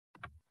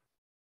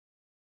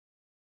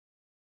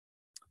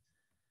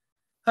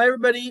Hi,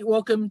 everybody.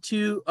 Welcome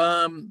to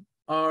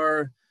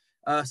our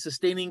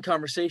sustaining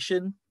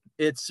conversation.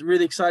 It's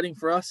really exciting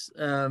for us.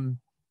 Who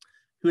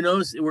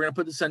knows? We're going to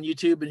put this on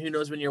YouTube, and who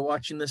knows when you're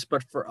watching this.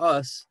 But for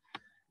us,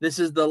 this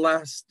is the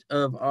last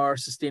of our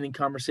sustaining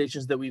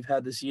conversations that we've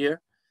had this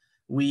year.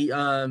 We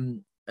have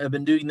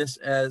been doing this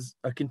as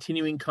a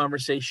continuing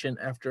conversation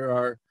after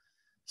our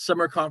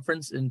summer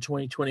conference in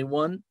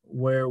 2021,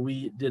 where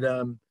we did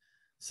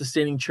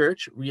Sustaining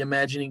Church,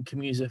 Reimagining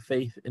Communities of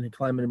Faith in a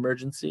Climate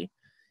Emergency.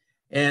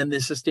 And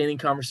the sustaining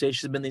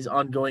conversation has been these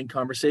ongoing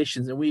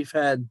conversations, and we've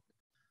had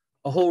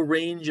a whole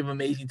range of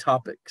amazing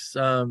topics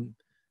and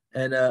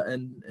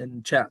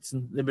chats,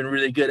 and they've been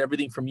really good.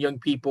 Everything from young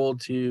people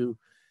to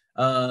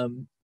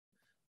um,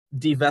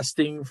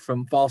 divesting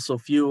from fossil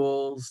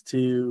fuels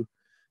to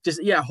just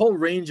a whole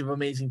range of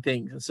amazing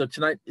things. And so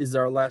tonight is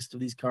our last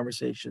of these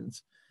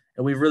conversations,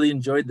 and we've really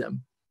enjoyed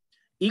them.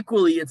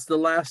 Equally, it's the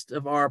last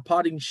of our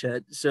potting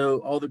shed. So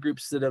all the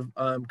groups that have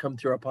come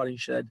through our potting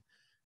shed,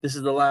 this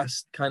is the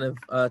last kind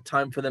of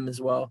time for them as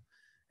well.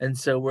 And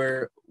so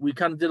we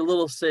kind of did a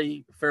little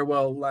say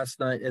farewell last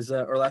night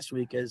or last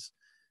week, as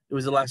it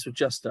was the last with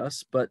just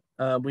us. But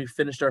we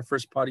finished our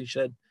first potting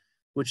shed,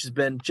 which has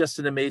been just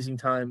an amazing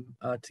time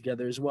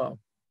together as well.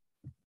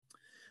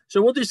 So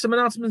we'll do some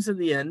announcements at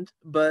the end,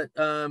 but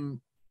I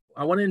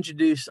want to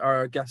introduce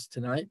our guest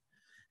tonight.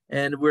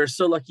 And we're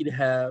so lucky to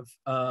have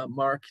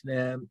Mark,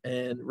 Nam,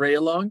 and Ray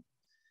along.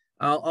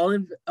 I'll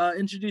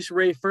introduce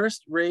Ray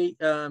first. Ray,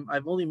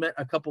 I've only met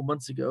a couple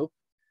months ago.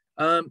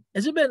 Has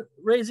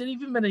it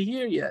even been a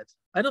year yet?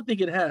 I don't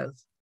think it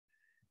has.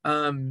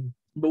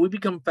 But we've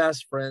become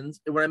fast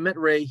friends. When I met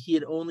Ray, he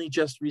had only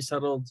just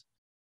resettled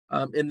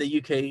in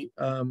the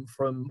UK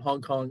from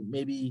Hong Kong,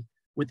 maybe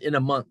within a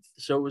month.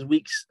 So it was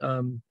weeks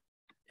in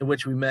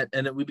which we met,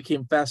 and we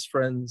became fast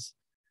friends.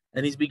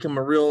 And he's become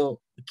a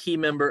real key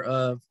member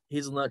of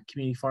Hazelnut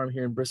Community Farm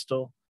here in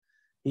Bristol.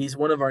 He's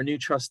one of our new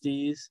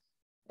trustees,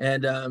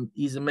 and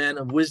he's a man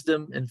of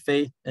wisdom and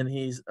faith. And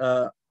he's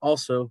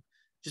also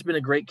just been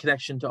a great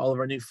connection to all of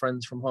our new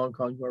friends from Hong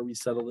Kong who are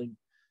resettling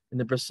in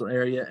the Bristol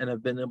area and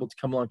have been able to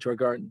come along to our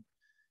garden.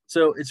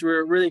 So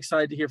we're really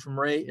excited to hear from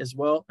Ray as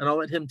well. And I'll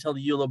let him tell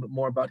you a little bit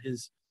more about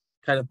his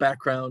kind of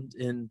background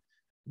in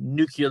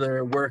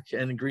nuclear work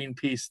and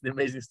Greenpeace, the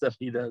amazing stuff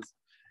he does.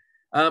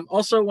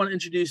 Also, I want to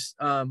introduce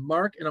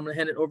Mark, and I'm going to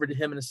hand it over to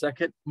him in a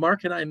second.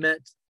 Mark and I met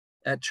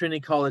at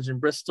Trinity College in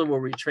Bristol, where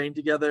we trained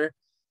together.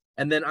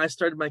 And then I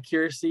started my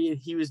Curacy, and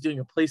he was doing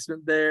a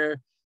placement there.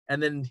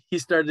 And then he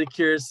started a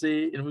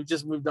Curacy, and we've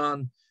just moved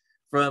on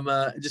from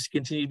just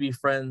continue to be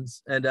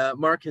friends. And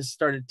Mark has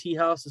started Tea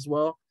House as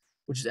well,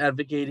 which is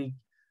advocating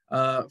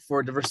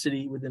for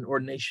diversity within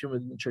ordination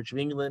within the Church of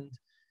England.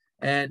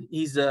 And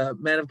he's a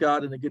man of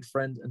God and a good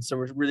friend. And so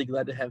we're really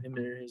glad to have him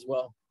in here as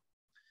well.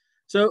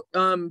 So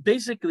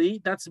basically,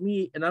 that's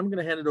me, and I'm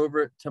going to hand it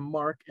over to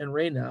Mark and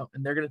Ray now,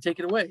 and they're going to take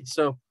it away.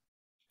 So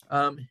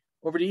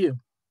over to you.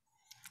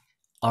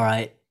 All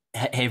right.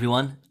 Hey,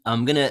 everyone.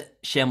 I'm going to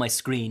share my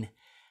screen.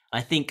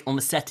 I think on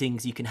the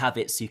settings, you can have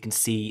it so you can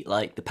see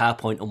like the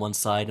PowerPoint on one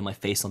side and my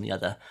face on the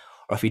other.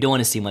 Or if you don't want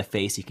to see my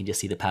face, you can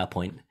just see the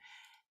PowerPoint,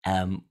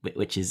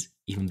 which is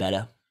even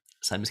better.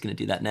 So I'm just going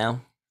to do that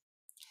now.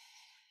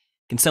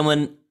 Can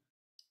someone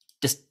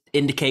just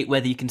indicate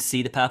whether you can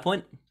see the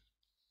PowerPoint?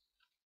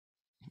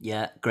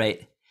 Yeah,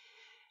 great.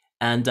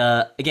 And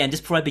again,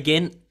 just before I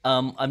begin,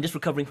 I'm just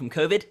recovering from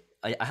COVID.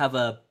 I have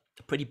a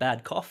pretty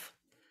bad cough.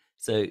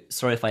 So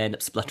sorry if I end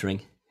up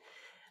spluttering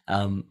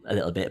a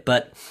little bit,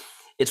 but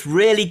it's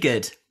really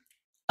good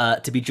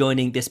to be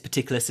joining this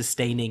particular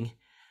sustaining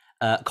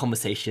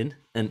conversation,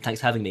 and thanks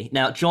for having me.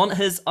 Now, John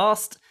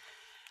asked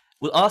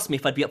me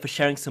if I'd be up for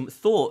sharing some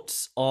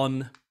thoughts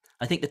on,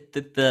 I think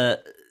that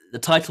the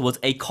title was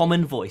A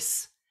Common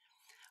Voice.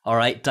 All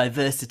right,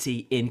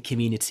 diversity in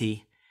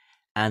community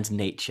and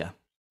nature.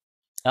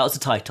 That was the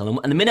title.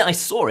 And the minute I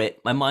saw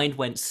it, my mind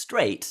went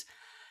straight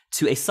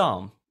to a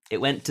psalm. It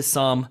went to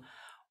Psalm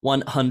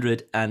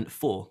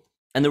 104.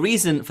 And the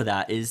reason for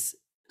that is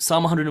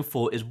Psalm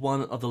 104 is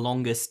one of the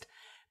longest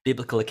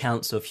biblical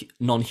accounts of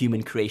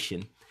non-human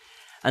creation.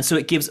 And so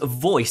it gives a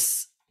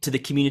voice to the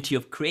community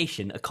of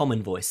creation, a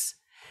common voice.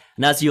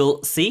 And as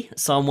you'll see,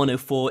 Psalm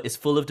 104 is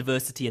full of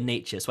diversity and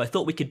nature. So I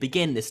thought we could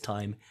begin this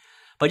time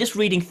by just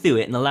reading through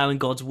it and allowing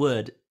God's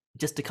word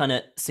just to kind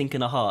of sink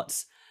in our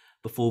hearts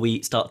before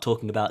we start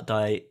talking about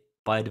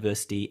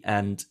biodiversity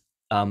and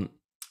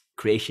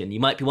creation. You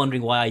might be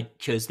wondering why I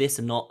chose this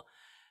and not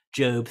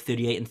Job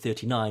 38 and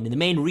 39. And the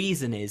main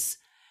reason is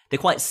they're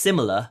quite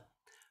similar,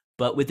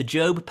 but with the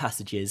Job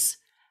passages,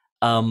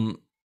 it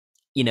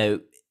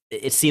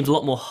seems a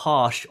lot more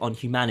harsh on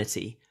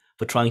humanity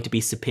for trying to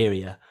be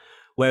superior.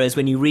 Whereas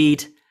when you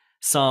read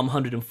Psalm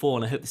 104,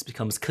 and I hope this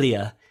becomes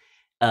clear,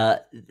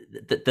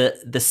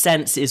 the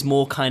sense is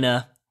more kind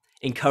of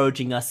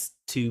encouraging us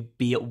to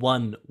be at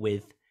one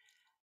with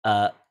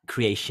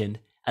creation,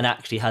 and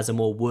actually has a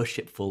more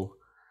worshipful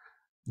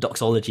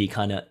doxology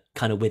kind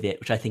of with it,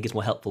 which I think is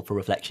more helpful for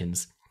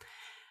reflections.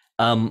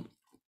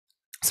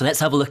 So let's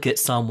have a look at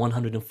Psalm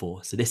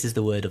 104. So this is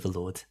the word of the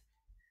Lord.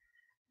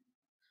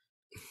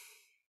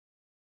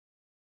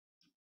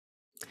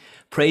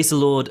 Praise the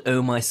Lord,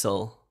 O my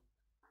soul.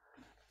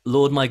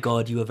 Lord my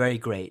God, you are very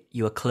great.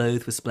 You are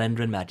clothed with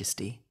splendor and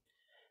majesty.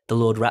 The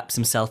Lord wraps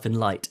himself in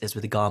light as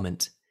with a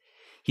garment.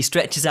 He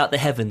stretches out the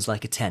heavens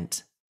like a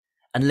tent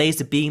and lays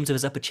the beams of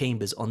his upper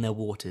chambers on their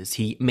waters.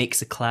 He makes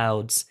the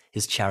clouds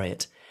his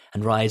chariot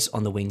and rides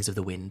on the wings of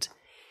the wind.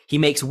 He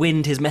makes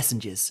wind his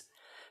messengers,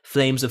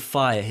 flames of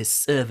fire his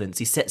servants.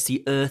 He sets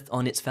the earth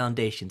on its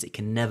foundations. It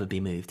can never be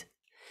moved.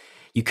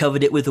 You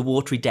covered it with the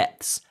watery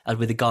depths, and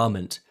with a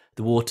garment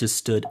the waters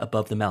stood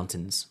above the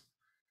mountains.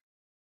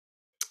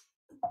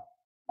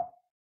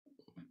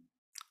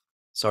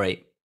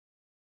 Sorry.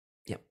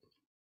 Yep.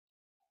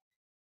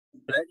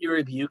 But at your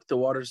rebuke, the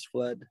waters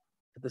fled.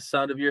 At the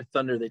sound of your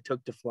thunder, they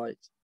took to flight.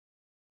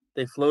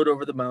 They flowed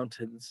over the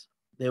mountains.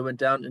 They went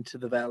down into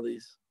the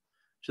valleys,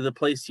 to the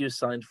place you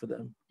assigned for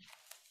them.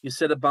 You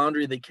set a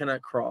boundary they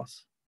cannot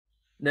cross.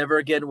 Never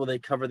again will they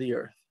cover the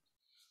earth.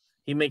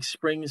 He makes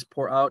springs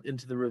pour out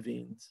into the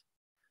ravines.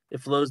 It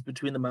flows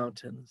between the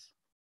mountains.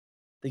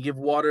 They give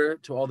water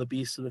to all the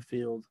beasts of the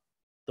field.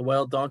 The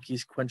wild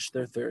donkeys quench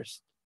their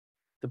thirst.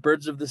 The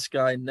birds of the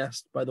sky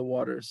nest by the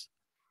waters.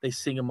 They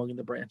sing among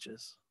the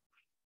branches.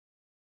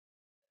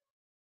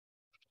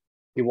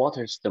 He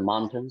waters the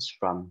mountains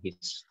from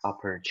his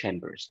upper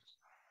chambers.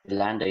 The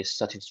land is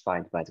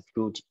satisfied by the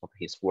fruit of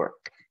his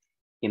work.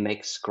 He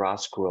makes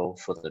grass grow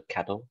for the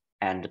cattle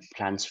and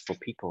plants for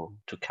people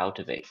to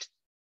cultivate,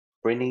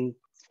 bringing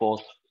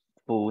forth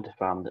food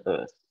from the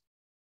earth,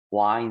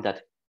 wine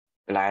that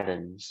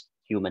gladdens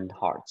human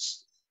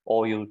hearts,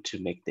 oil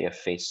to make their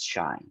face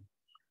shine,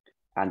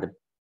 and the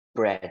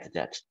bread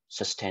that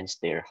sustains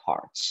their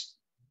hearts.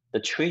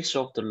 The trees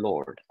of the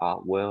Lord are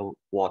well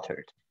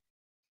watered,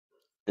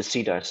 the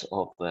cedars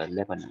of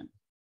Lebanon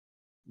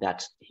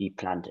that he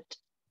planted.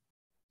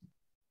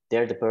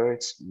 There the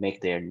birds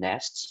make their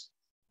nests,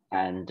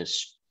 and the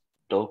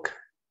stoke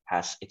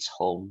has its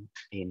home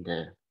in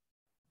the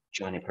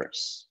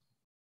junipers.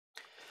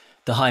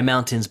 The high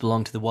mountains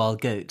belong to the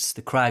wild goats.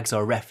 The crags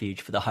are a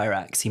refuge for the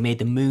hyrax. He made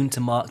the moon to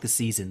mark the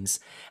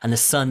seasons, and the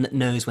sun that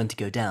knows when to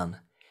go down.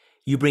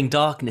 You bring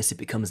darkness, it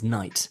becomes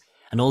night,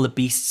 and all the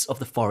beasts of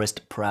the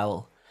forest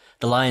prowl.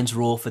 The lions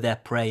roar for their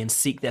prey and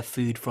seek their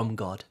food from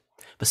God.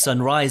 The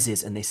sun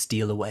rises and they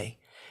steal away.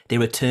 They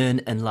return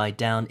and lie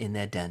down in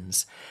their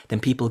dens. Then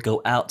people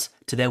go out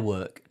to their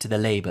work, to their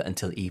labor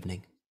until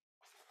evening.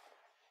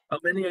 How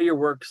many are your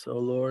works, O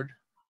Lord?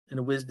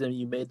 In wisdom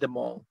you made them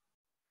all.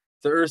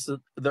 The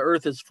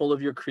earth is full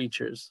of your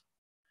creatures.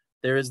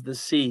 There is the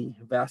sea,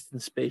 vast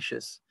and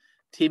spacious,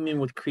 teeming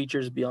with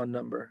creatures beyond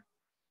number,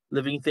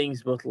 living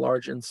things both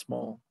large and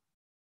small.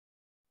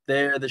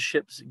 There the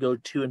ships go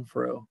to and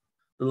fro,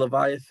 the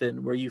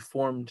Leviathan where you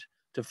formed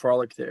to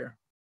frolic there.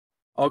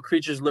 All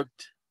creatures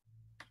looked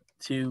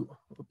to,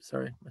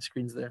 my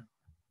screen's there.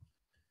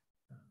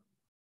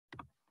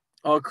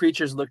 All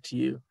creatures look to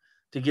you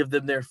to give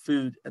them their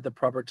food at the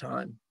proper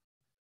time.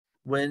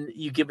 When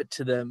you give it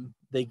to them,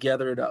 they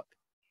gather it up.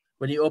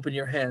 When you open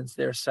your hands,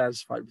 they are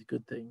satisfied with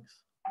good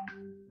things.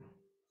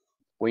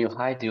 When you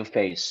hide your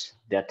face,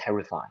 they are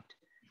terrified.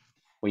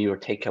 When you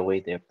take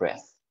away their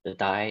breath, they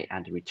die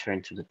and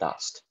return to the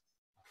dust.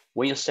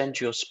 When you send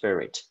your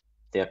spirit,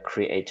 they are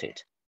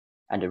created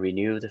and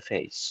renew the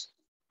face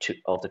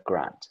of the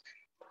ground.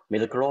 May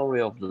the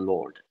glory of the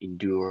Lord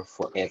endure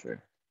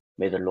forever.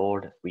 May the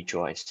Lord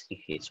rejoice in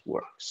his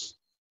works.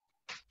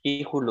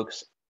 He who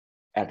looks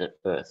at the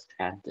earth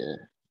and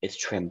it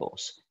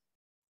trembles,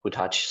 who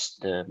touches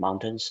the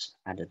mountains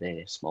and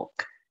they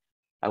smoke.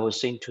 I will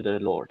sing to the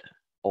Lord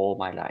all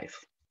my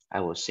life.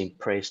 I will sing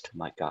praise to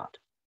my God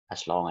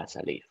as long as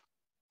I live.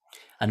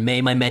 And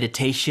may my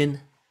meditation,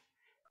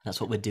 that's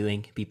what we're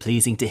doing, be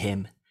pleasing to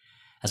him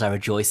as I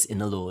rejoice in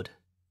the Lord.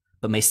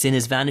 But may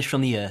sinners vanish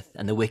from the earth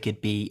and the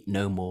wicked be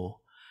no more.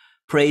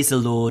 Praise the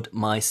Lord,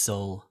 my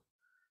soul.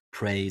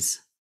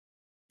 Praise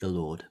the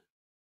Lord.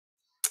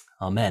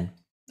 Amen.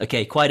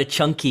 Okay, quite a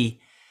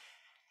chunky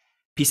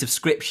piece of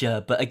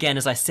scripture, but again,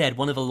 as I said,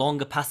 one of the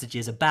longer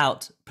passages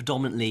about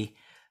predominantly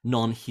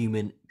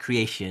non-human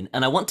creation.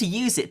 And I want to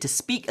use it to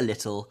speak a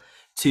little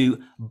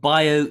to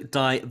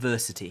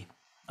biodiversity.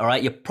 All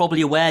right, you're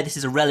probably aware this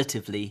is a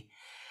relatively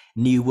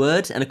new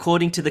word, and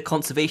according to the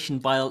conservation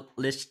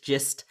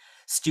biologist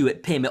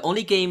Stuart Pimm, it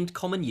only gained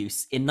common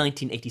use in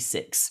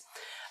 1986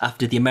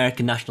 after the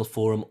American National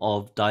Forum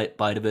of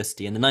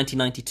Biodiversity, and the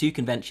 1992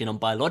 Convention on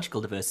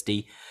Biological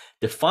Diversity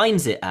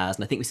defines it as,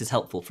 and I think this is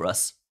helpful for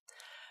us,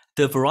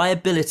 the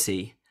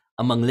variability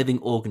among living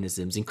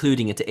organisms,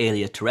 including inter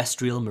alia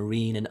terrestrial,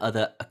 marine, and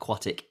other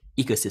aquatic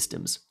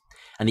ecosystems,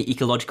 and the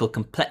ecological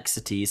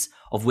complexities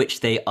of which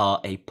they are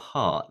a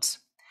part.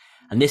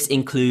 And this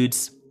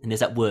includes, and there's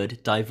that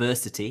word,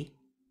 diversity,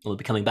 we'll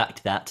be coming back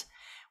to that,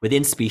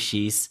 within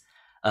species,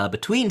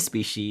 between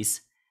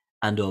species,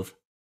 and of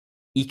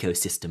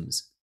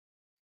ecosystems.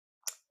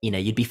 You know,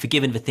 you'd be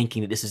forgiven for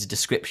thinking that this is a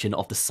description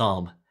of the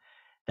psalm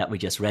that we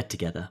just read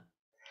together.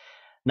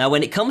 Now,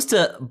 when it comes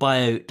to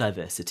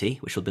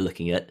biodiversity, which we'll be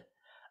looking at,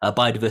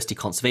 biodiversity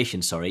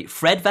conservation,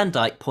 Fred Van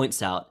Dyke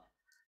points out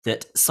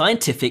that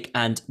scientific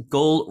and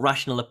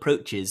goal-rational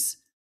approaches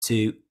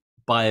to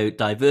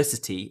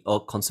biodiversity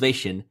or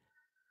conservation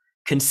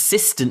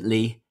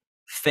consistently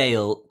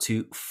fail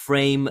to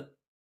frame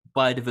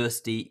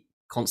biodiversity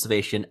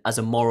conservation as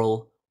a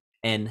moral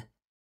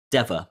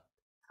endeavor.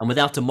 And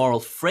without a moral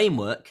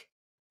framework,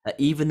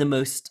 even the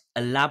most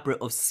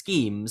elaborate of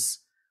schemes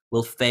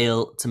will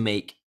fail to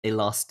make a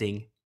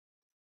lasting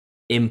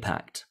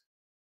impact.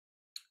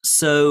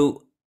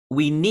 So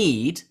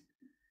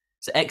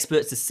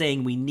experts are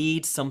saying we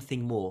need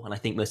something more, and I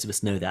think most of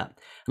us know that.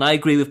 And I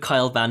agree with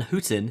Kyle Van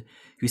Houten,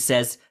 who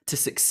says to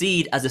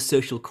succeed as a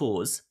social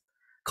cause,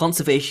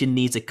 conservation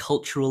needs a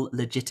cultural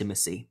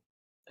legitimacy,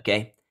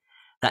 okay,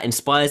 that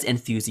inspires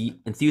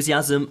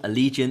enthusiasm,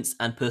 allegiance,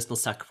 and personal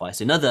sacrifice.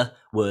 In other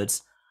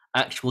words,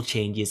 actual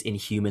changes in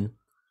human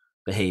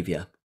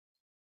behavior.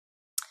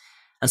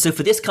 And so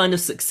for this kind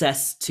of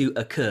success to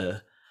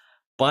occur,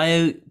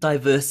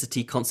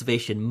 biodiversity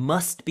conservation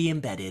must be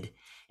embedded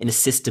in a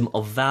system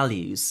of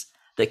values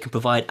that can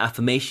provide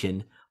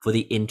affirmation for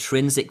the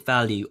intrinsic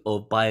value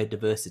of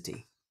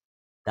biodiversity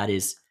that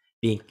is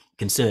being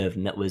conserved.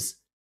 And that was,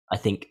 I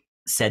think,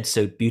 said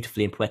so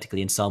beautifully and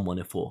poetically in Psalm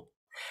 104.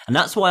 And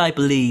that's why I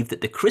believe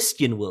that the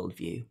Christian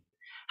worldview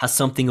has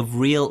something of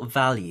real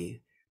value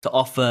to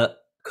offer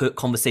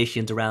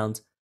conversations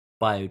around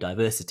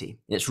biodiversity.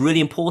 And it's really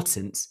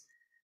important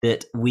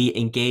that we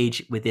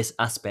engage with this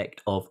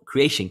aspect of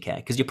creation care,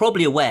 because you're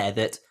probably aware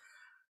that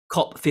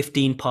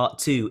COP15 Part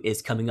 2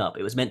 is coming up.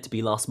 It was meant to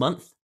be last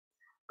month,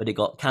 but it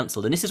got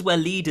cancelled. And this is where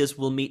leaders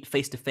will meet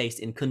face-to-face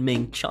in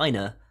Kunming,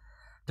 China,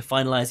 to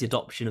finalize the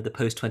adoption of the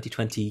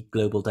post-2020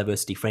 Global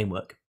Diversity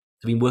Framework.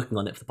 We've been working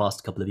on it for the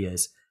past couple of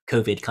years.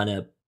 COVID kind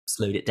of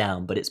slowed it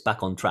down, but it's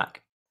back on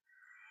track.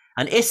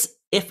 And if,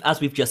 as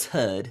we've just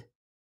heard,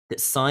 that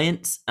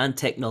science and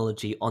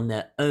technology on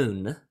their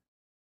own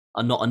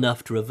are not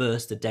enough to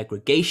reverse the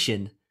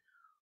degradation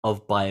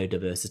of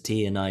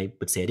biodiversity, and I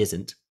would say it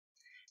isn't,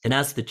 then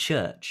as the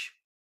church,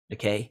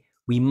 okay,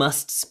 we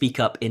must speak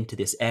up into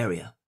this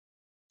area.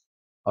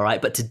 All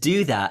right, but to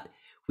do that,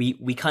 we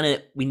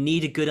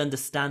need a good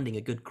understanding,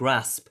 a good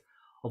grasp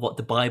of what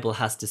the Bible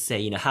has to say.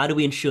 You know, how do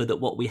we ensure that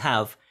what we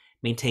have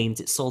maintains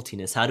its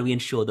saltiness? How do we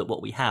ensure that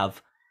what we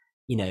have,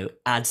 you know,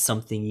 adds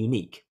something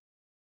unique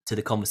to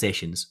the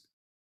conversations?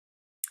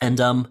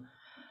 And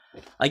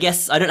I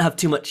guess I don't have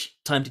too much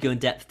time to go in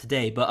depth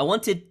today, but I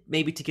wanted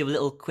maybe to give a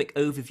little quick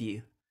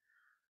overview,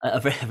 a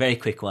very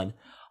quick one,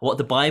 what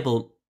the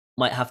Bible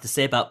might have to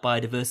say about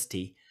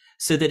biodiversity,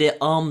 so that it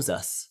arms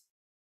us,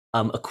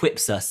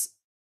 equips us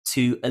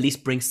to at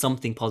least bring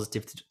something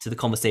positive to the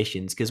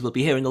conversations, because we'll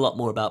be hearing a lot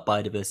more about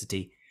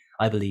biodiversity,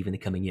 I believe, in the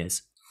coming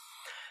years.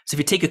 So if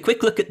you take a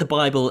quick look at the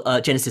Bible,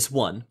 Genesis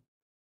 1,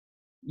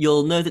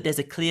 you'll know that there's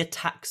a clear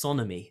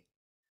taxonomy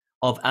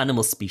of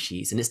animal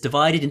species, and it's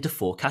divided into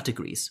 4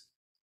 categories.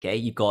 Okay,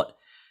 you've got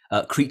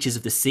creatures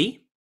of the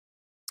sea,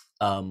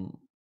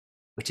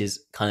 which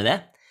is kind of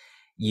there.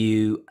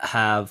 You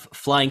have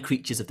flying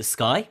creatures of the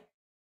sky.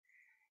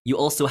 You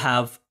also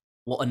have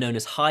what are known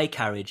as high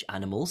carriage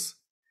animals,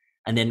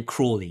 and then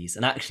crawlies.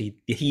 And actually,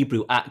 the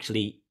Hebrew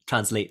actually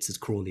translates as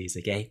crawlies,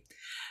 okay?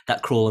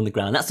 That crawl on the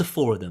ground. That's the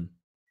 4 of them.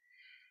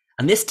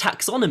 And this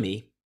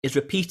taxonomy is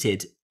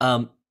repeated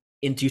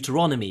in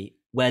Deuteronomy,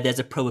 where there's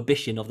a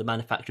prohibition of the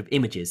manufacture of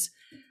images.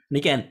 And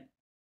again,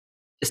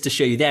 just to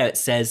show you there, it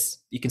says,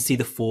 you can see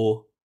the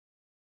 4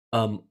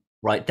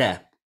 right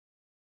there.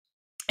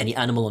 Any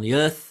animal on the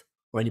earth,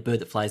 or any bird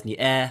that flies in the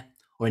air,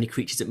 or any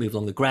creatures that move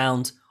along the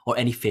ground, or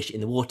any fish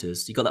in the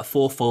waters. You've got that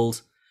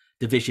 4-fold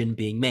division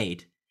being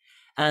made.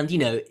 And, you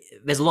know,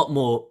 there's a lot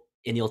more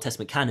in the Old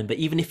Testament canon, but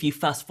even if you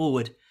fast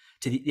forward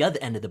to the other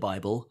end of the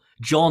Bible,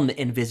 John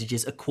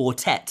envisages a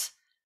quartet,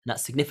 and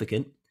that's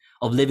significant,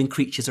 of living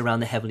creatures around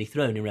the heavenly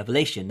throne in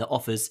Revelation that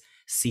offers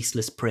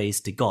ceaseless praise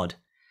to God.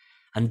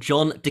 And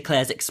John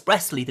declares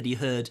expressly that he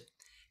heard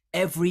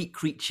every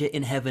creature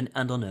in heaven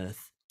and on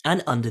earth,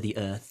 and under the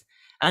earth,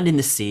 and in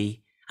the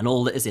sea, and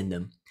all that is in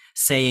them,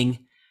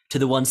 saying, to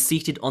the one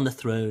seated on the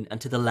throne and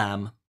to the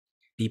Lamb,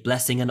 be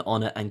blessing and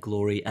honor and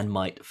glory and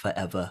might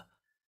forever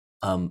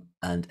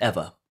and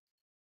ever.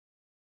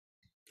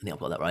 I think I've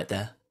got that right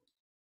there.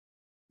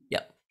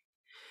 Yeah.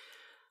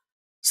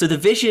 So the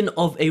vision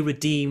of a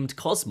redeemed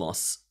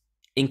cosmos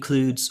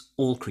includes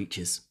all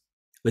creatures,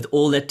 with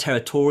all their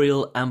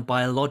territorial and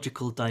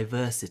biological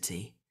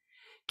diversity,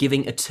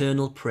 giving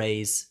eternal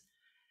praise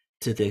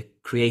to the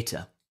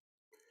Creator.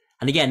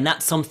 And again,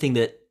 that's something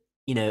that,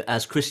 you know,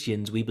 as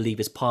Christians, we believe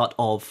is part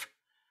of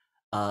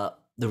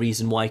the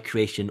reason why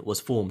creation was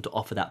formed, to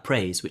offer that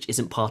praise, which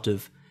isn't part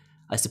of,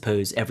 I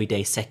suppose,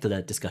 everyday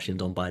secular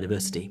discussions on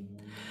biodiversity.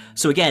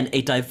 So again,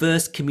 a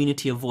diverse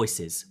community of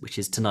voices, which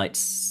is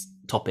tonight's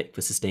topic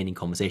for sustaining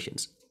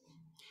conversations.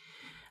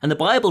 And the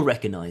Bible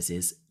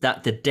recognizes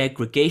that the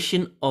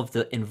degradation of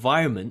the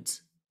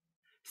environment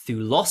through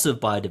loss of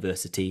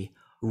biodiversity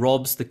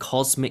robs the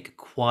cosmic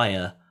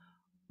choir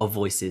of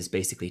voices,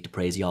 basically, to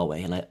praise Yahweh.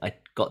 And I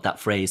got that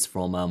phrase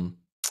from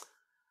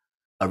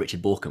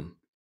Richard Borkham.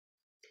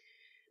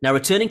 Now,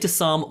 returning to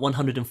Psalm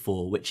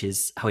 104, which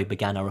is how we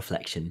began our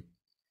reflection,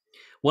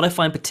 what I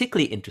find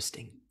particularly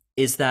interesting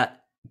is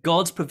that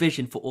God's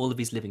provision for all of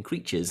these living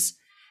creatures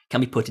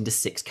can be put into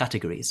 6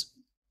 categories.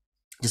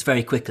 Just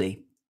very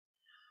quickly.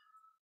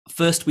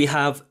 First, we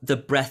have the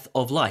breath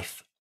of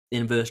life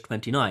in verse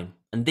 29.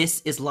 And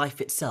this is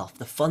life itself,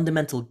 the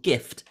fundamental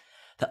gift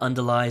that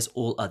underlies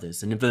all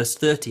others. And in verse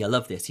 30, I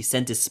love this. He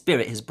sent his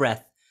spirit, his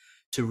breath,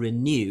 to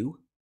renew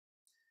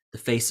the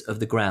face of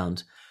the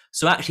ground.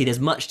 So actually, there's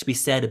much to be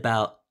said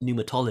about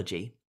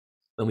pneumatology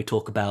when we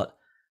talk about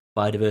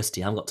biodiversity.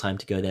 I haven't got time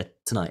to go there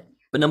tonight.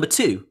 But number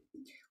 2,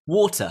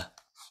 water.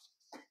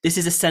 This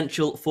is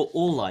essential for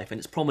all life, and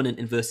it's prominent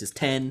in verses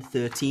 10,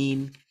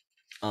 13,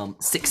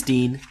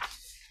 16.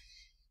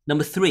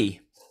 Number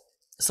 3,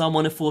 Psalm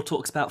 104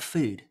 talks about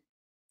food.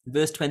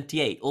 Verse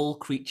 28, all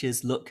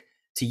creatures look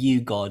to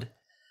you, God,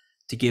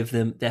 to give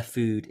them their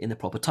food in the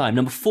proper time.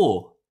 Number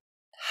 4,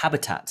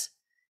 habitat,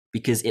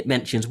 because it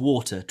mentions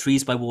water,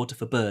 trees by water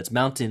for birds,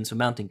 mountains for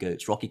mountain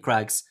goats, rocky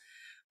crags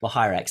for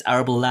hyrax,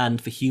 arable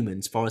land for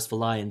humans, forest for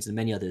lions, and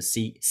many others,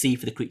 sea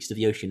for the creatures of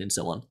the ocean, and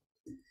so on.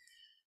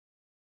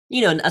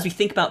 You know, and as we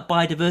think about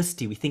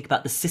biodiversity, we think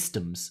about the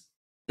systems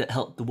that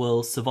help the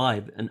world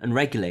survive and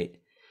regulate.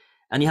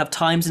 And you have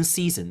times and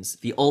seasons,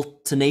 the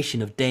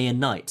alternation of day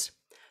and night,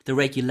 the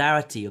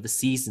regularity of the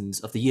seasons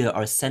of the year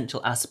are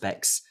essential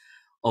aspects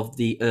of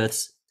the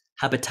Earth's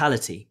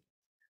habitability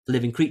for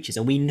living creatures.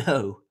 And we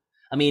know,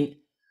 I mean,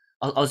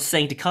 I was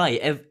saying to Kai,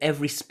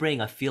 every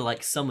spring I feel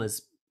like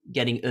summer's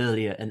getting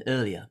earlier and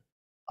earlier.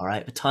 All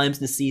right, the times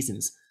and the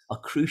seasons are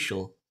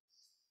crucial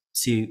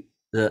to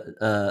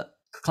the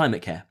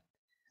climate care.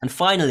 And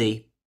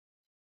finally,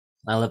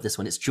 I love this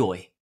one, it's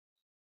joy.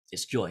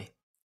 It's joy.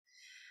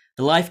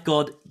 The life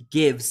God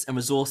gives and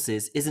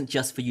resources isn't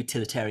just for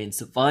utilitarian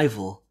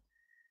survival,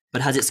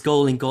 but has its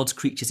goal in God's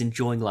creatures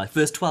enjoying life.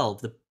 Verse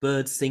 12, the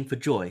birds sing for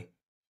joy.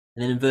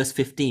 And then in verse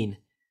 15,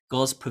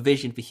 God's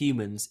provision for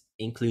humans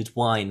includes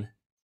wine,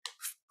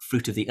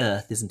 fruit of the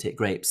earth, isn't it?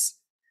 Grapes,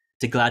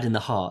 to gladden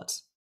the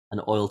heart,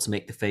 and oil to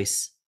make the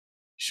face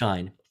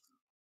shine.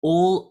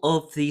 All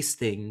of these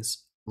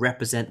things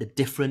represent the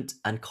different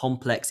and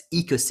complex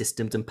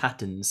ecosystems and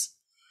patterns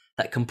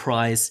that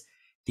comprise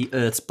the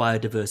Earth's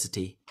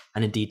biodiversity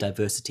and indeed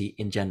diversity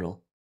in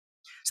general.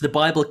 So the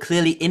Bible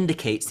clearly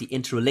indicates the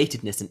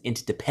interrelatedness and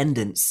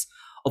interdependence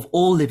of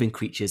all living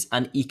creatures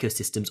and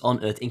ecosystems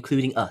on Earth,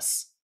 including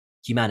us,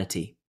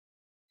 humanity.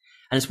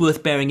 And it's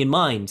worth bearing in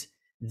mind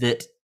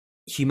that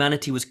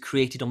humanity was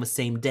created on the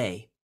same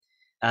day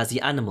as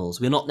the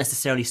animals. We're not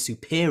necessarily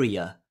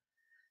superior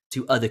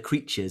to other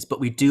creatures,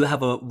 but we do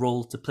have a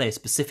role to play, a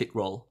specific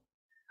role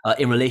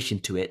in relation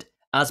to it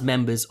as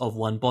members of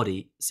one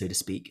body, so to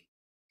speak.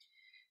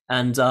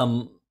 And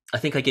I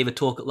think I gave a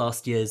talk at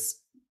last year's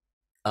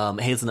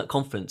Hazelnut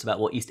conference about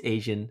what East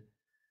Asian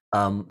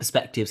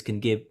perspectives can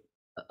give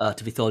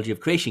to the theology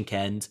of creation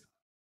care. And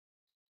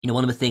you know,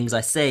 one of the things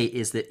I say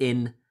is that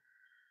in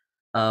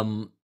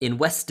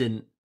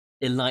Western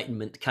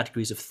Enlightenment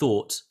categories of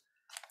thought,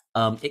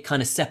 it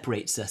kind of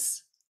separates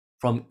us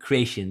from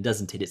creation,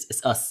 doesn't it?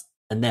 It's us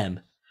and them.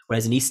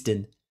 Whereas in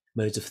Eastern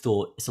modes of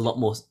thought, it's a lot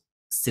more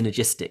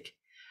synergistic.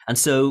 And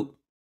so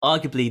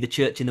arguably the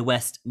church in the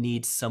West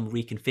needs some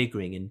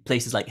reconfiguring, and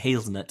places like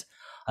Hazelnut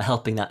are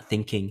helping that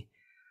thinking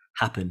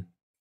happen.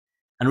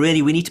 And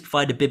really, we need to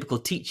provide a biblical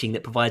teaching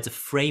that provides a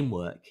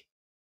framework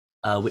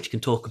which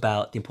can talk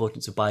about the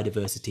importance of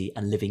biodiversity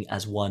and living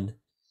as one,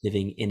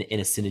 living in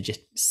a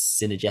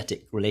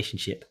synergetic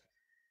relationship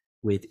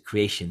with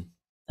creation.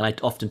 And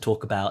I often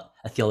talk about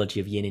a theology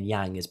of yin and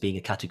yang as being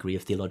a category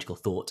of theological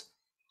thought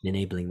and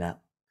enabling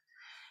that.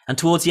 And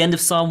towards the end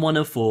of Psalm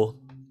 104,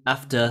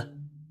 after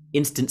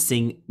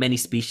instancing many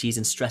species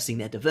and stressing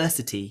their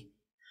diversity,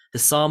 the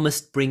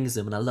psalmist brings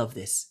them, and I love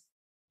this,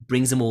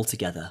 brings them all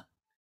together,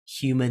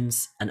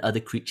 humans and other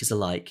creatures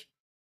alike,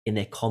 in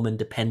their common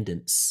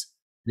dependence.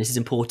 And this is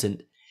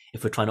important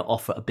if we're trying to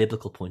offer a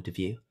biblical point of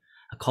view,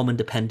 a common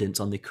dependence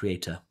on the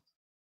Creator.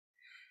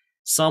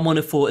 Psalm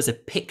 104 is a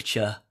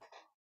picture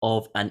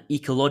of an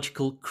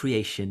ecological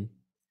creation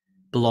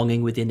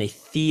belonging within a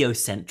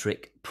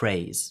theocentric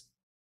praise,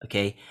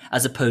 okay,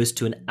 as opposed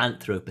to an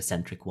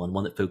anthropocentric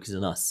one that focuses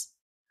on us,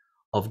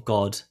 of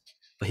God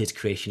for his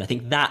creation. I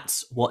think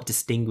that's what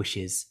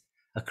distinguishes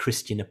a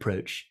Christian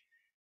approach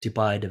to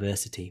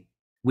biodiversity.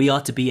 We are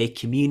to be a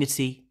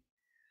community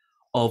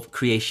of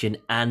creation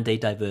and a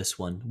diverse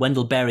one.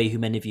 Wendell Berry, who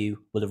many of you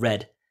will have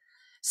read,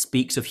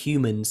 speaks of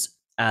humans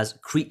as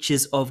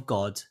creatures of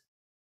God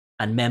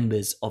and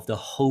members of the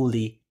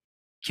holy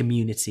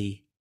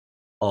community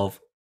of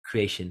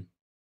creation,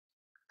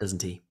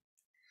 doesn't he?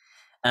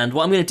 And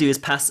what I'm going to do is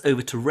pass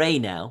over to Ray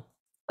now,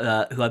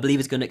 who I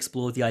believe is going to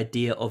explore the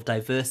idea of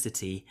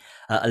diversity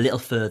a little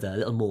further, a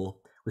little more,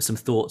 with some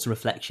thoughts and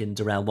reflections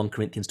around 1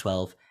 Corinthians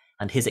 12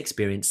 and his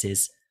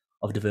experiences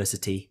of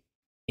diversity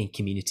in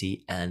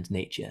community and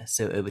nature.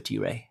 So over to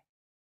you, Ray.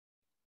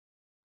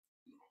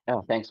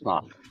 Oh, thanks,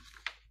 Mark.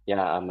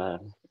 Yeah,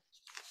 I'm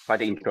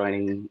quite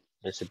enjoying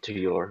listening to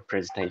your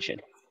presentation.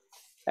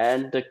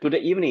 And good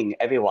evening,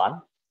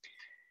 everyone.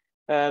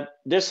 There's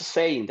a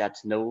saying that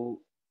no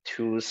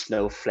two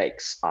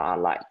snowflakes are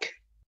alike.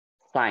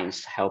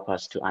 science help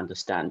us to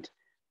understand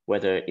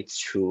whether it's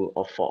true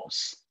or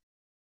false.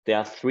 There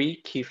are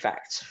three key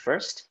facts.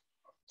 First,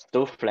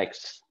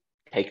 snowflakes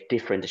take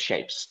different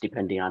shapes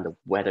depending on the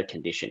weather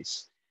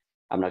conditions.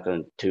 I'm not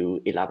going to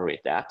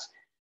elaborate that.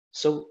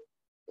 So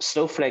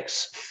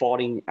snowflakes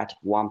falling at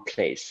one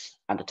place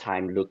at a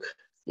time look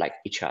like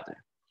each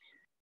other.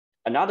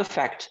 Another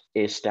fact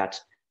is that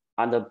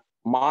on the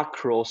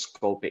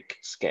macroscopic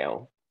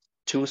scale,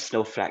 two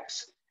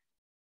snowflakes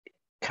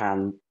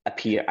can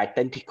appear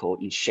identical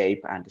in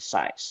shape and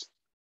size.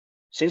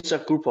 Since a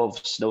group of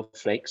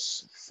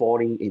snowflakes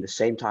falling in the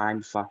same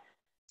time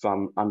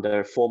form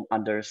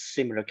under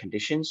similar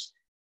conditions,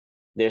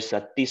 there's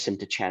a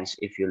decent chance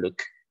if you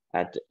look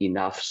at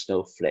enough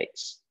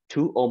snowflakes,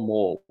 two or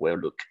more will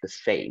look the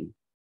same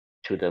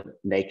to the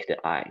naked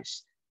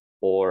eyes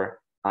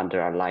or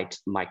under a light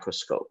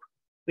microscope.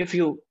 If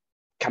you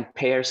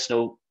compare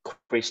snow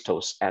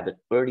crystals at the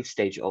early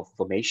stage of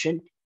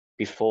formation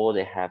before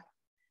they have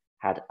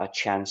had a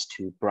chance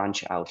to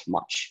branch out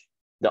much,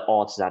 the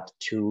odds that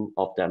two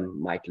of them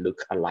might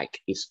look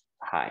alike is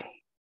high.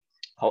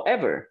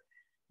 However,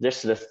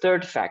 there's the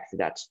third fact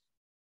that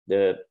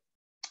at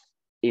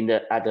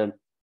the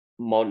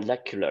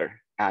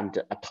molecular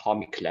and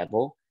atomic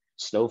level,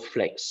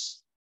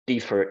 snowflakes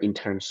differ in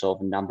terms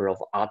of number of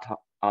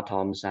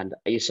atoms and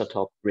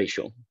isotope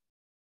ratio.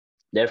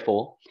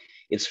 Therefore,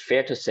 it's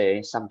fair to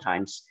say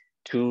sometimes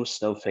two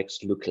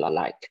snowflakes look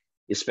alike,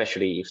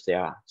 especially if they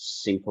are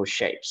simple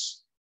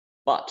shapes.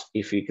 But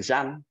if you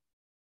examine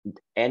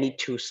any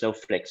two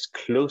snowflakes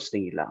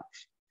closely enough,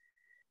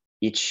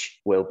 each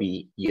will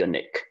be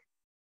unique.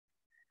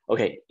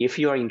 Okay, if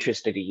you are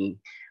interested in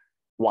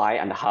why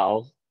and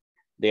how,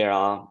 there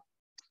are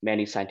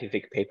many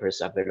scientific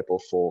papers available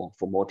for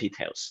more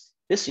details.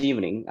 This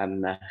evening,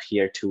 I'm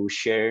here to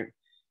share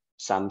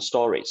some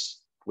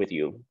stories with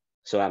you.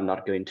 So I'm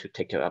not going to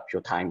take up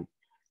your time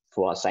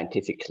for a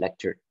scientific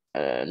lecture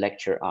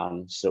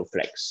on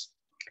snowflakes.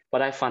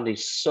 But I found it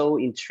so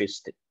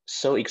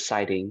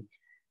exciting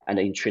and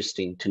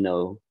interesting to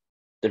know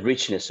the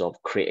richness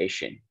of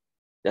creation,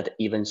 that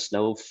even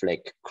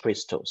snowflake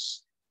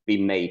crystals be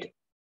made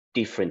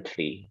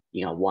differently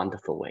in a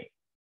wonderful way.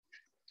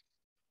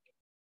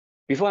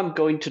 Before I'm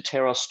going to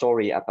tell a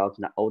story about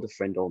an old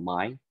friend of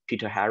mine,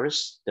 Peter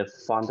Harris, the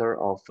founder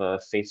of a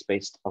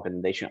faith-based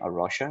organization,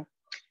 Arusha,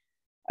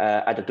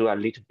 I'll do a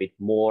little bit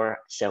more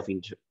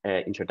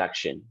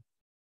self-introduction.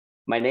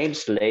 My name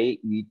is Lei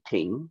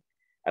Yuting.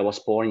 I was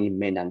born in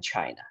mainland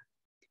China.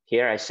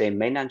 Here I say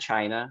mainland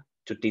China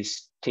to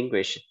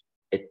distinguish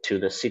it to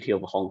the city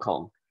of Hong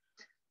Kong,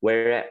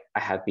 where I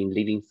have been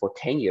living for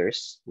 10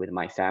 years with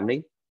my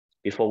family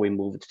before we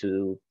moved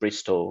to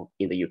Bristol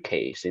in the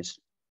UK since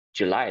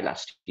July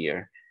last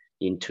year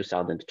in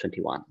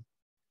 2021.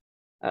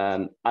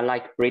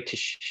 Unlike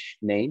British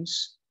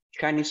names,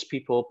 Chinese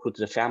people put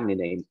the family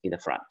name in the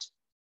front.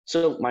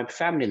 So my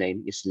family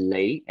name is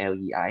Lei,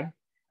 L-E-I,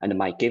 and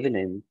my given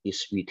name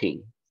is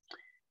Yuting.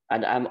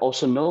 And I'm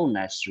also known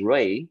as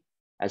Ray,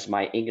 as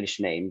my English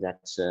name that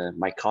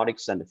my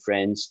colleagues and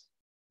friends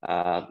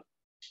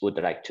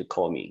would like to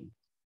call me.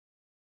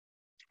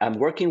 I'm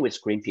working with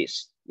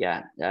Greenpeace.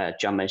 Yeah,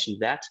 John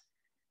mentioned that,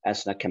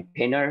 as a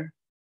campaigner,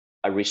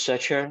 a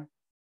researcher,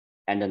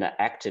 and an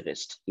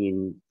activist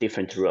in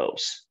different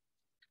roles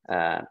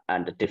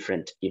and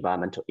different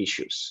environmental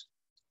issues,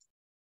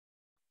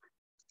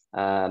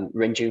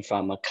 ranging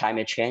from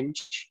climate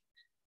change,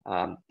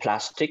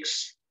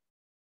 plastics,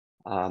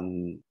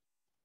 and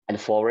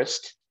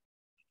forest,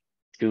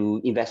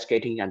 to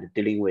investigating and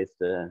dealing with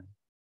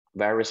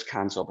various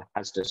kinds of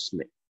hazardous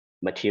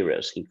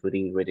materials,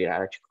 including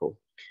radiological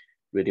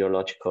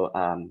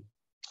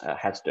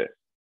hazard.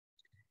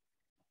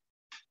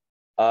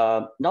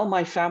 Now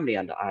my family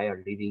and I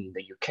are living in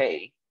the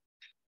UK.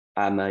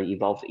 I'm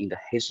involved in the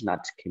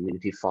Hazelnut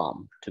Community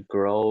Farm to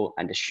grow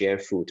and share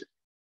food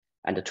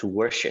and to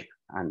worship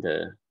and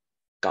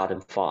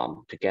garden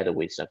farm together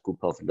with a group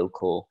of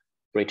local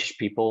British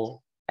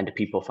people and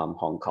people from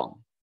Hong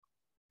Kong.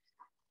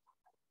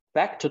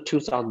 Back to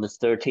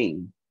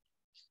 2013,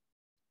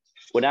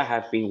 when I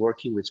have been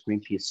working with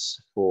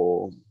Greenpeace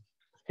for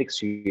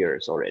 6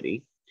 years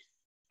already,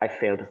 I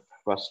felt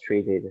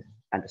frustrated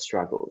and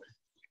struggled.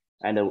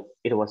 And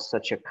it was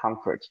such a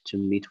comfort to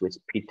meet with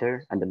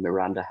Peter and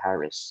Miranda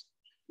Harris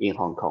in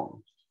Hong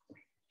Kong.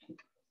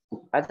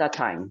 At that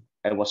time,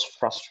 it was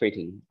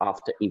frustrating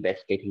after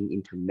investigating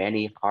into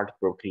many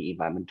heartbreaking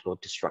environmental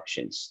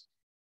destructions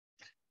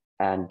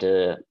and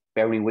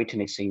bearing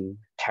witnessing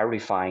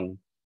terrifying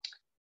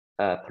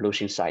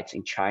pollution sites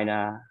in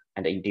China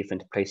and in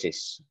different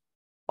places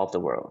of the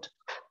world.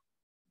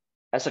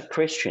 As a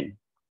Christian,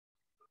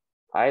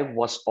 I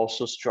was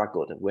also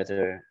struggled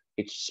whether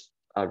it's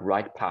a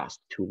right path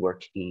to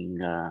work in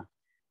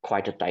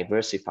quite a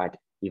diversified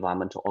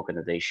environmental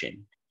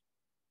organization.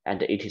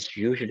 And it is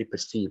usually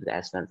perceived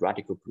as a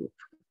radical group.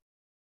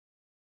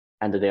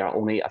 And there are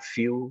only a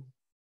few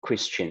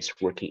Christians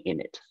working in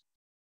it.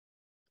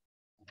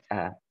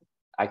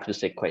 I could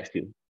say quite a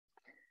few.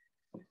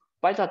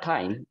 By that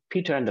time,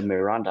 Peter and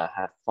Miranda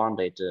had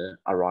founded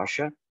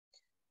Arusha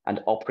and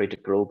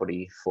operated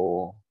globally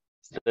for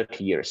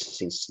 30 years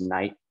since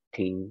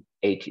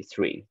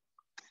 1983.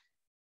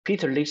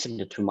 Peter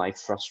listened to my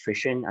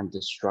frustration and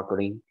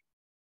struggling,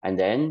 and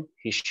then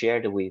he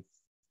shared with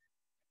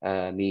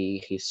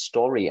me his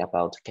story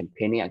about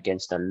campaigning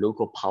against a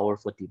local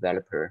powerful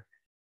developer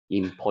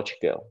in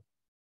Portugal.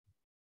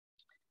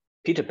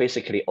 Peter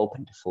basically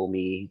opened for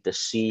me the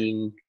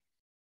seeing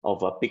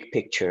of a big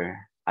picture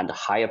and the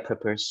higher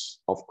purpose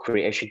of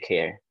creation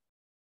care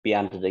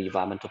beyond the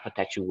environmental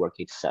protection work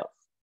itself.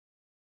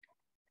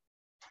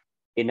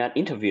 In an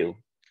interview,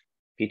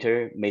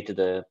 Peter made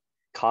the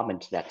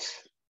comment that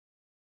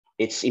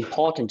it's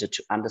important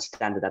to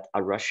understand that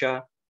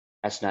Arusha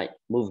as a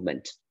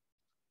movement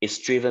is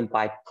driven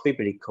by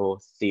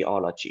biblical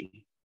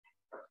theology.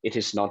 It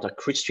is not a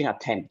Christian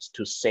attempt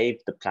to save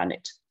the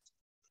planet.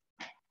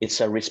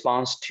 It's a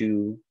response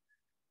to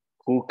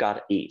who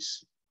God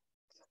is.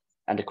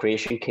 And the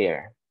creation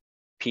care,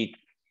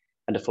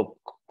 for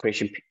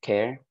creation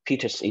care,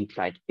 Peter's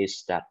insight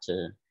is that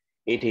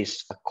it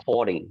is a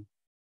calling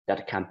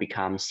that can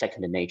become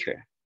second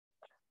nature,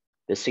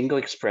 the single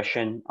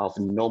expression of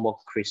normal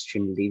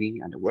Christian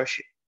living and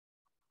worship.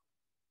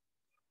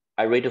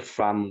 I read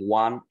from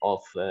one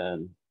of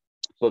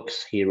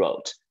books he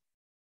wrote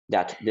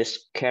that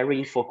this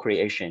caring for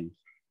creation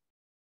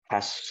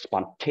has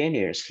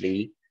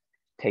spontaneously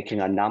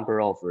taken a number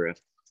of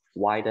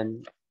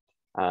widened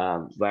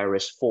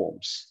various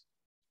forms,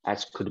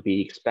 as could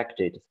be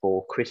expected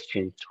for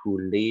Christians who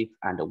live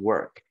and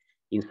work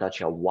in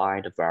such a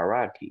wide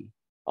variety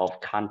of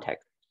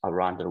contexts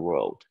around the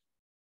world.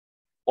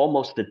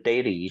 Almost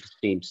daily, it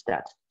seems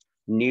that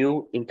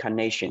new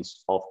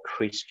incarnations of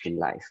Christian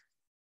life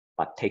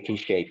are taking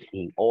shape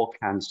in all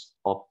kinds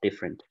of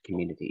different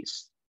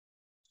communities,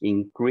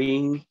 in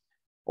green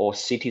or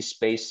city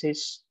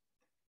spaces,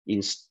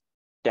 in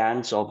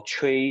stands of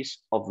trees,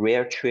 of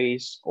rare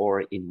trees,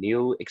 or in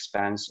new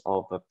expanse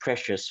of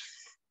precious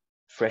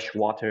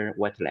freshwater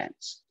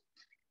wetlands.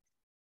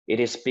 It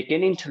is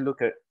beginning to look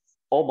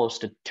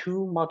almost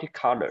too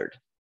multicolored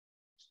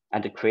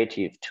and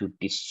creative to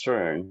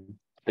discern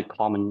the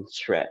common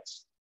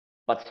threads,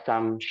 but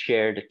some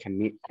shared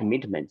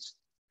commitments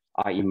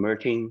are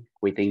emerging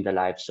within the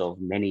lives of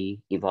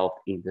many involved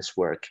in this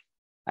work,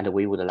 and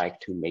we would like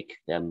to make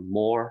them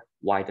more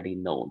widely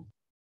known.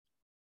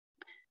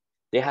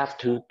 They have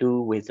to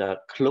do with a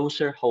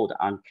closer hold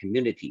on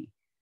community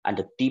and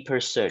a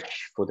deeper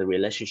search for the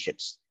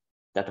relationships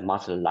that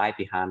must lie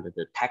behind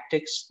the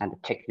tactics and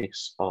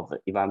techniques of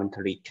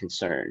environmentally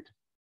concerned.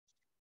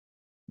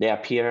 They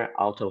appear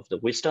out of the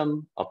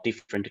wisdom of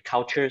different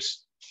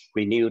cultures,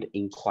 renewed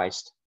in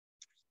Christ,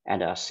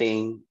 and are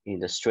seen in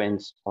the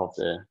strength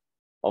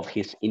of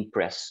his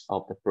impress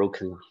of the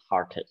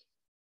broken-hearted.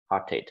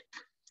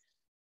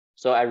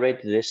 So I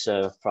read this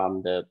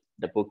from the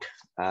book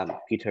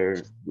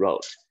Peter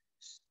wrote,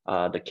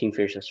 The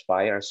Kingfisher's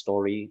Fire, a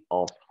story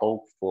of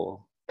hope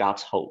for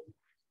God's hope.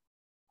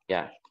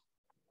 Yeah.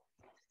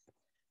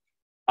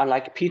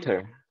 Unlike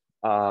Peter,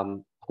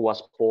 who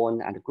was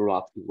born and grew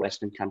up in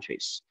Western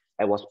countries,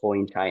 I was born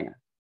in China,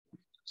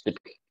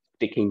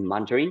 speaking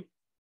Mandarin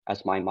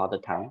as my mother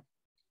tongue,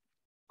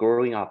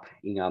 growing up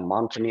in a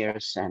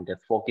mountainous and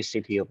foggy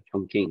city of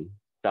Chongqing,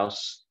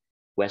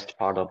 southwest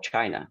part of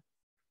China,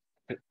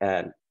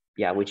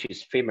 which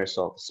is famous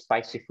of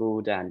spicy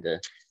food and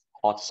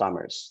hot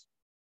summers.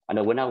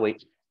 And when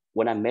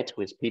I met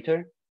with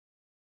Peter,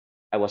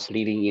 I was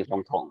living in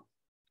Hong Kong,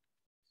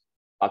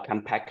 a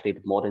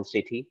compacted modern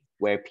city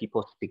where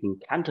people speaking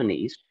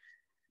Cantonese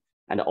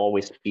and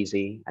always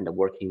busy and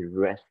working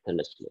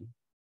restlessly.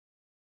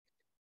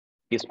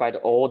 Despite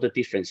all the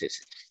differences,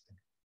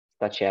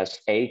 such as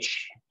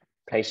age,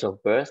 place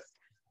of birth,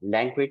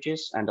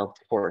 languages, and of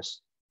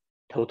course,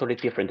 totally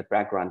different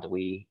background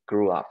we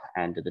grew up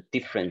and the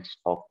difference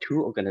of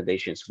two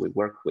organizations we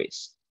work with,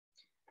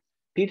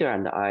 Peter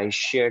and I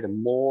shared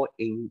more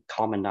in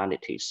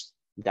commonalities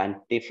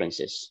than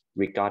differences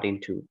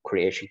regarding to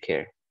creation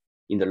care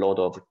in the Lord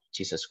of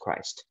Jesus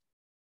Christ.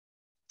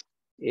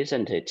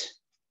 Isn't it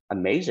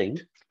amazing?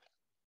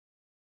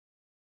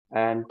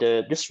 And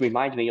this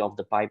reminds me of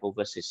the Bible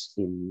verses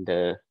in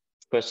the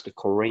 1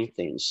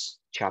 Corinthians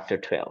chapter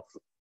 12,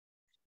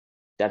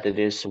 that it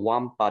is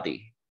one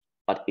body,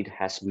 but it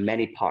has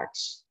many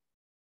parts.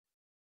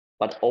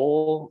 But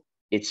all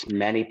its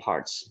many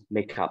parts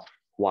make up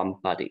one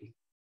body.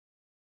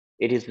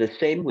 It is the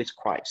same with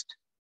Christ.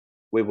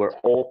 We were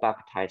all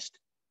baptized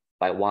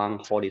by one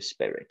Holy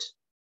Spirit,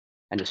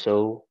 and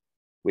so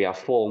we are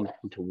formed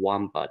into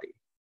one body.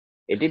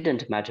 It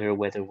didn't matter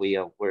whether we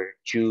were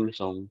Jews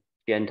or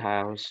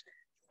Gentiles,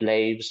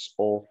 slaves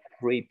or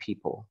free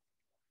people.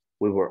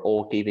 We were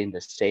all given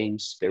the same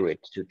Spirit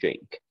to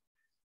drink.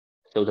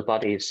 So the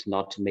body is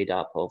not made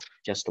up of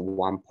just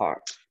one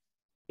part.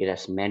 It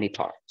has many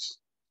parts.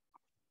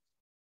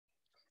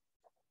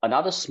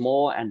 Another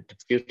small and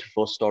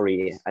beautiful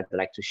story I'd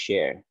like to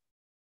share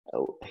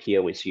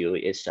here with you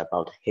is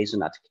about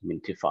Hazelnut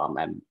Community Farm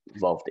I'm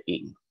involved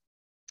in.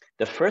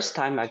 The first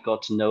time I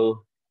got to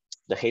know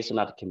the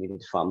Hazelnut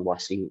Community Farm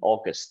was in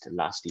August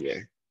last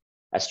year.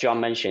 As John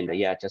mentioned,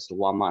 yeah, just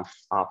 1 month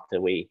after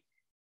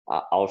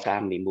our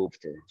family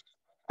moved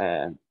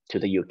to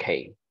the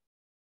UK.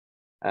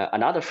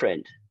 Another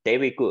friend,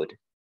 David Good,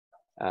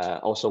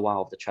 also one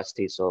of the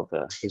trustees of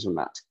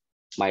Hazelnut,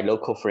 my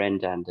local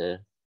friend and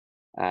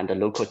a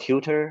local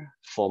tutor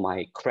for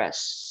my CRES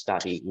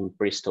study in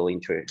Bristol,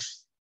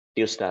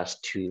 introduced us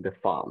to the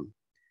farm.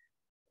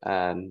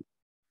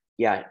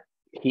 Yeah,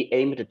 he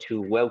aimed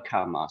to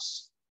welcome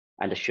us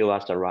and show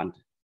us around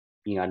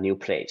in a new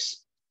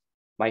place.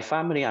 My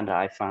family and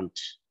I found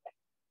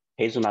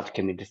Hazelnut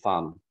Community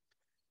Farm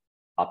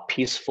a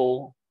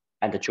peaceful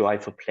and a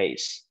joyful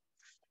place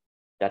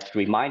that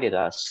reminded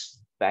us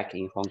back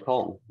in Hong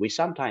Kong. We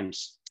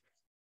sometimes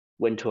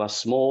went to a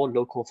small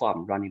local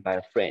farm running by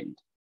a friend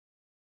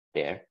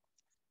there.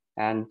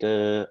 And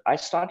I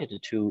started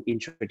to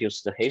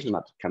introduce the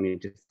Hazelnut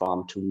Community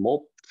Farm to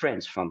more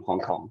friends from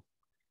Hong Kong.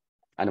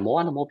 And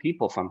more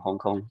people from Hong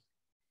Kong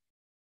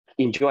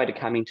enjoyed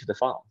coming to the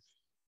farm.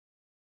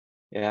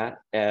 Yeah,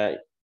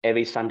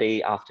 every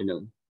Sunday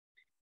afternoon.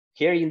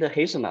 Here in the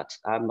Hazelnut,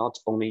 I'm not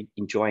only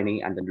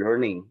enjoying and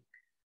learning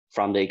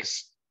from the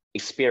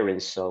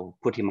experience of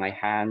putting my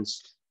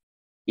hands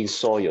in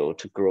soil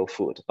to grow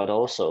food, but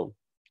also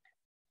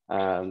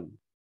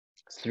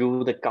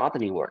through the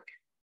gardening work,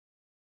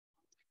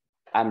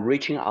 I'm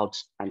reaching out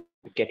and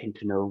getting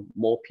to know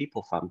more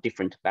people from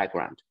different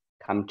backgrounds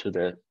come to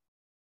the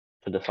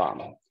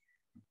farm.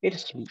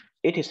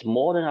 It is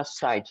more than a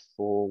site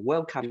for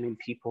welcoming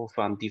people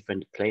from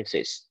different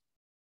places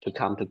to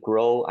come to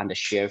grow and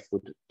share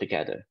food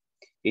together.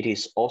 It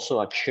is also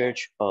a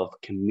church of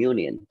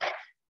communion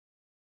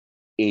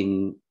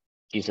in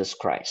Jesus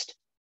Christ.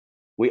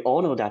 We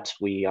all know that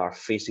we are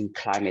facing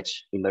climate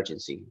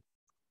emergency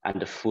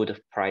and the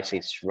food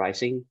prices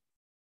rising,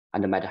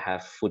 and might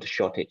have food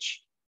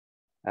shortage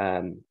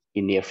in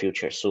near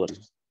future soon.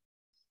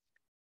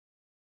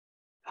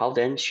 How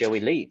then shall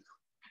we live?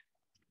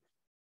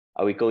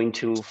 Are we going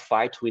to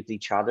fight with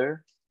each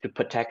other to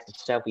protect the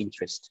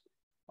self-interest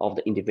of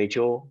the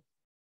individual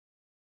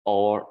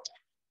or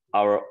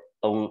our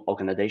own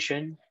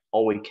organization,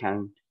 or we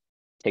can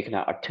take an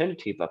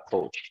alternative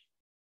approach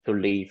to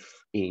live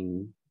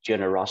in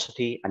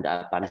generosity and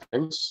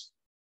abundance?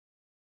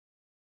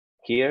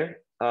 Here,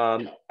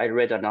 I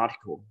read an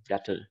article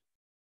that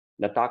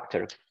the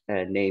doctor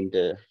named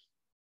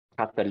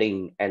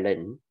Kathleen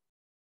Allen,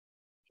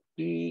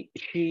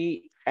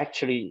 she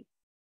actually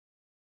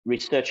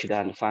researched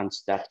and found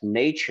that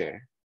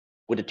nature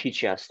would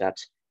teach us that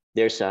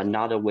there's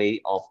another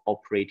way of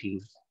operating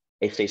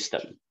a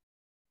system,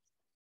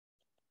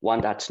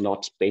 one that's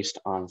not based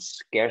on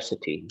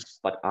scarcity,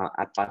 but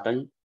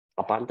on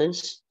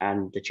abundance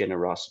and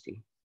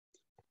generosity.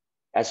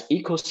 As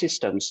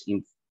ecosystems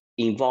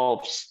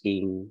evolves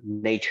in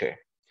nature,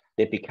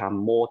 they become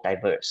more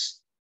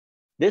diverse.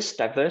 This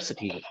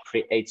diversity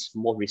creates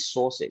more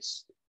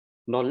resources,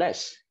 not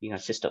less, in a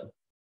system.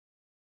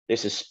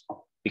 This is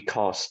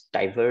because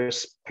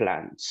diverse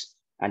plants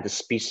and the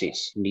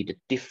species need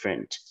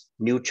different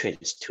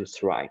nutrients to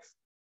thrive,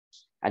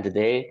 and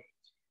they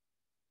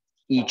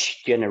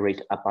each generate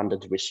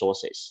abundant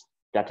resources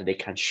that they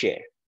can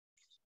share.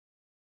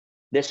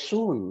 They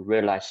soon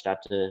realize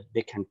that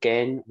they can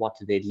gain what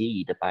they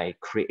need by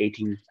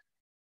creating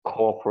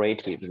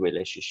cooperative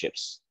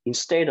relationships.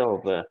 Instead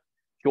of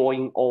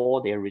drawing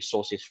all their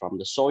resources from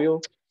the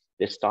soil,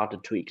 they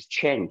started to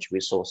exchange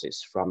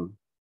resources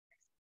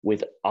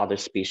with other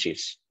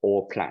species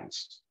or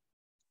plants.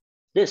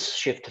 This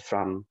shift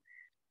from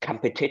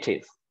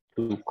competitive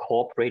to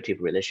cooperative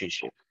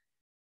relationship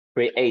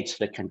creates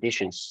the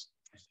conditions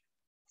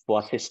for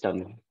a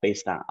system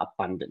based on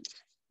abundance.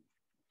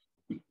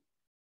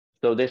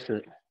 So this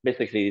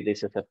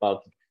is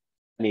about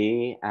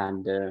me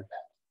and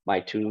my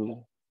two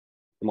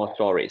more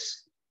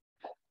stories.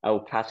 I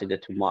will pass it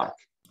to Mark.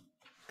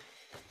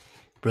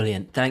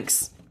 Brilliant.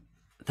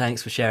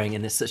 Thanks for sharing.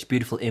 And there's such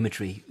beautiful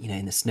imagery,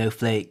 in the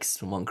snowflakes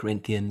from 1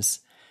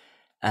 Corinthians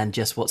and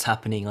just what's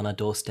happening on our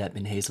doorstep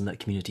in Hazelnut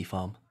Community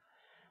Farm.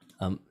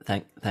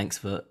 Thanks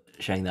for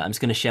sharing that. I'm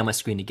just going to share my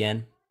screen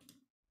again.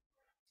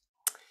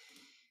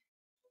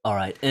 All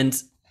right.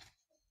 And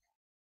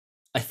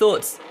I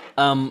thought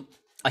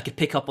I could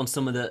pick up on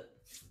some of the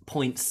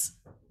points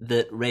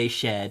that Ray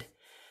shared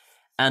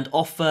and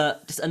offer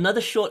just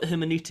another short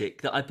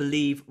hermeneutic that I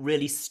believe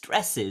really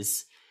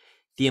stresses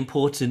the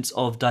importance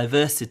of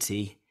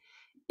diversity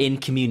in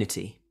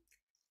community,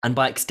 and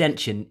by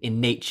extension in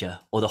nature,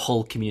 or the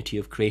whole community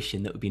of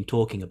creation that we've been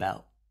talking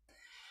about.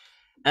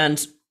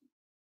 And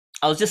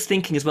I was just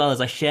thinking as well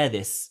as I share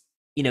this,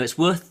 it's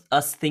worth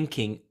us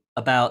thinking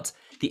about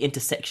the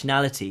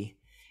intersectionality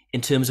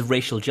in terms of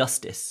racial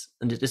justice.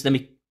 And just let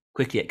me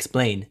quickly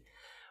explain.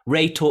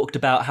 Ray talked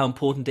about how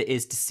important it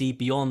is to see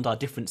beyond our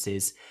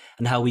differences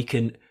and how we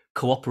can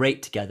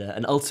cooperate together.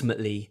 And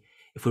ultimately,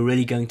 if we're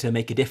really going to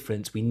make a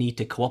difference, we need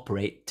to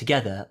cooperate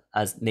together,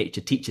 as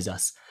nature teaches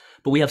us.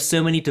 But we have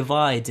so many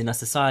divides in our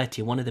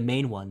society. One of the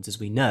main ones, as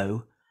we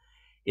know,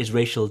 is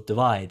racial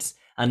divides.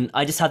 And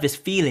I just have this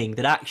feeling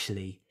that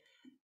actually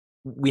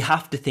we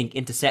have to think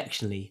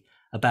intersectionally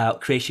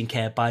about creation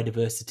care,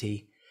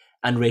 biodiversity,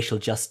 and racial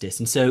justice.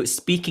 And so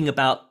speaking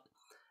about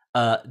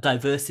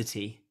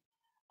diversity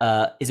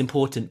is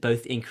important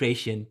both in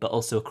creation, but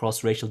also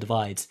across racial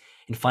divides,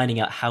 in finding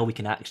out how we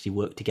can actually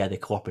work together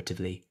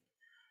cooperatively,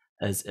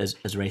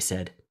 as Ray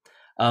said.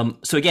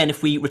 So again,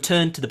 if we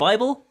return to the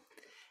Bible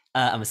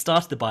and the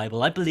start of the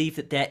Bible, I believe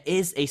that there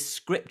is a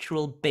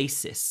scriptural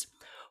basis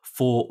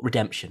for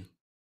redemption,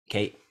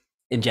 okay,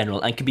 in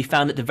general, and can be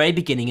found at the very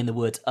beginning in the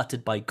words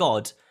uttered by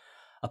God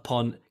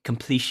upon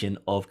completion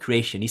of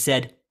creation. He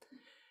said,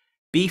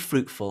 "Be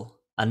fruitful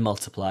and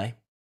multiply,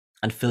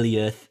 and fill the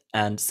earth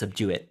and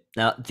subdue it."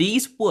 Now,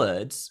 these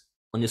words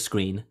on your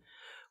screen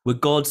were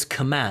God's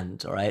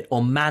command, all right,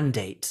 or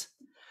mandate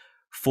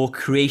for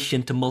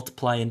creation to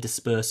multiply and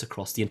disperse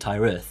across the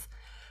entire earth.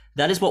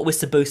 That is what we're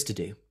supposed to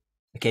do.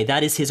 Okay,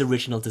 that is his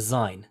original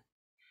design.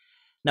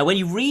 Now, when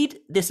you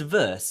read this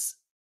verse,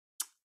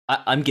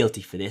 I'm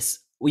guilty for this,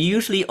 we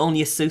usually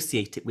only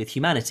associate it with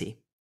humanity.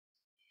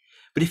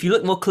 But if you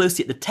look more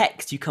closely at the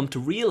text, you come to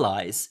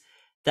realize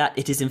that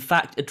it is in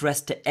fact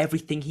addressed to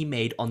everything he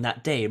made on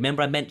that day.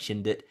 Remember, I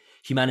mentioned that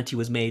humanity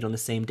was made on the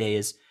same day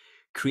as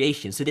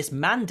creation. So this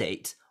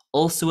mandate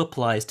also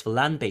applies to the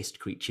land-based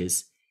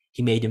creatures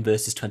he made in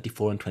verses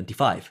 24 and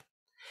 25.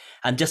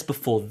 And just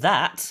before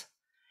that,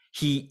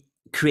 he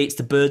creates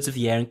the birds of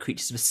the air and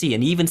creatures of the sea,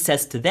 and he even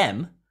says to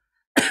them,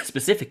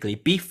 specifically,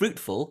 "Be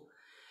fruitful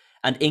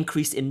and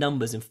increase in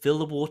numbers and fill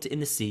the water in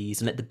the seas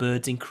and let the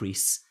birds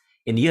increase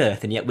in the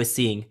earth." And yet we're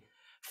seeing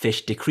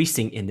fish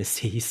decreasing in the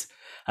seas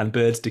and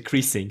birds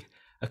decreasing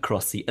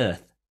across the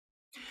earth.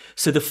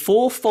 So the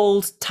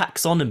fourfold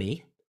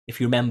taxonomy, if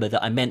you remember,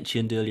 that I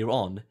mentioned earlier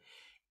on,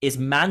 is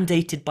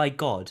mandated by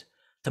God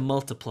to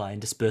multiply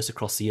and disperse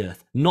across the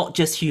earth. Not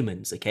just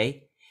humans,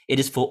 okay? It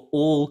is for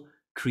all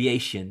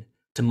creation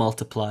to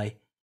multiply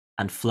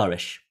and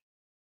flourish.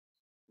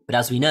 But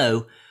as we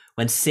know,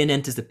 when sin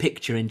enters the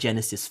picture in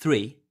Genesis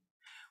 3,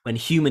 when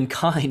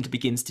humankind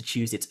begins to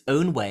choose its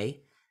own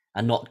way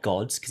and not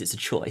God's, because it's a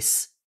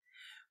choice,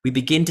 we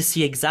begin to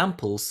see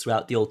examples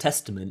throughout the Old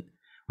Testament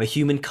where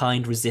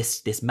humankind resists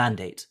this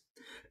mandate.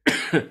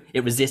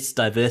 It resists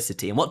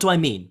diversity. And what do I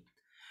mean?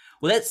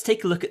 Well, let's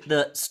take a look at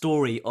the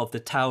story of the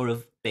Tower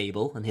of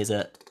Babel, and here's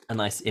a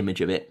nice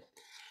image of it,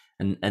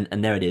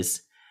 and there it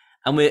is.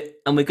 And we're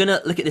going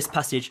to look at this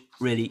passage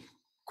really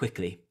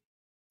quickly.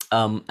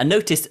 And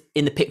notice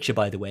in the picture,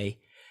 by the way,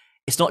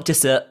 it's not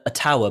just a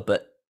tower,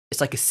 but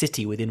it's like a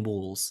city within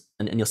walls,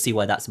 and you'll see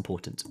why that's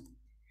important.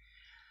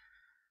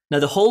 Now,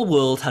 the whole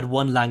world had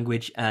one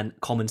language and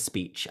common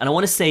speech. And I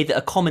want to say that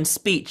a common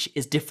speech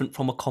is different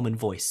from a common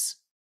voice,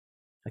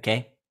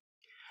 okay?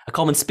 A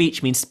common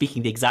speech means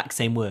speaking the exact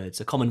same words.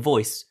 A common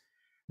voice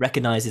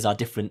recognizes our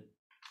different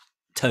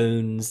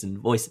tones and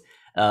voice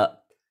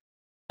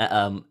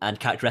and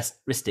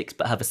characteristics,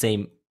 but have the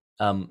same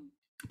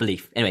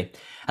belief. Anyway,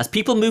 as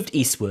people moved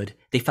eastward,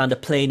 they found a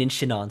plain in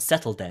Shinar and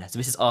settled there. So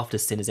this is after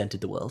sin has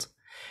entered the world.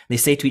 And they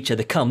say to each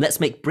other, "Come, let's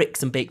make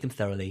bricks and bake them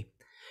thoroughly."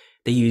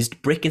 They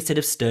used brick instead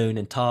of stone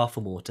and tar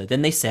for mortar.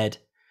 Then they said,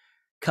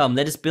 "Come,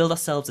 let us build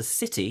ourselves a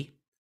city,"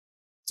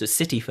 so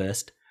city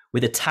first,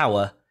 "with a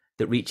tower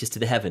that reaches to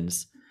the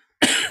heavens,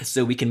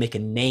 so we can make a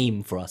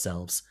name for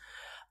ourselves.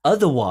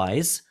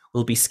 Otherwise,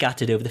 we'll be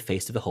scattered over the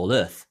face of the whole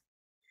earth."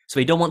 So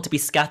we don't want to be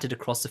scattered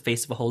across the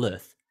face of the whole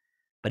earth.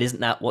 But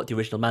isn't that what the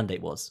original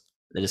mandate was?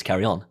 Let us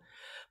carry on.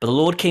 "But the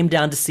Lord came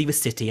down to see the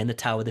city and the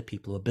tower the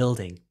people were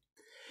building.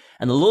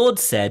 And the Lord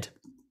said,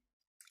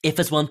 'If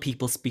as one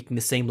people speaking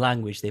the same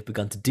language they've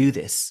begun to do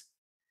this,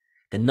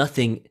 then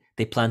nothing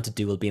they plan to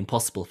do will be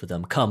impossible for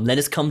them. Come, let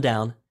us come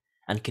down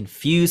and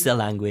confuse their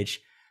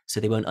language so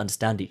they won't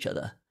understand each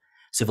other.'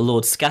 So the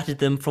Lord scattered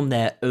them from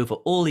there over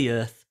all the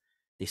earth.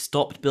 They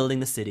stopped building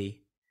the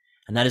city,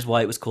 and that is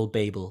why it was called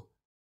Babel,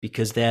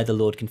 because there the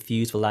Lord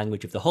confused the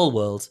language of the whole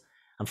world,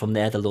 and from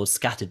there the Lord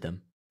scattered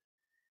them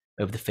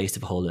over the face of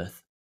the whole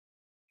earth."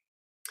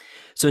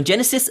 So in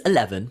Genesis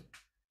 11,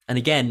 and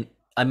again,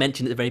 I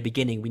mentioned at the very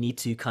beginning, we need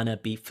to kind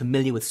of be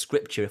familiar with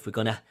scripture if we're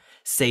going to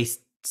say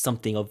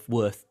something of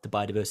worth to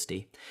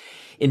biodiversity.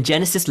 In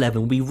Genesis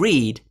 11, we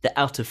read that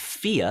out of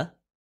fear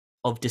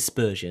of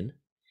dispersion,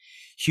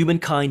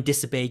 humankind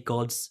disobeyed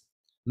God's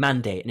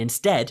mandate, and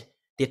instead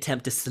they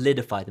attempt to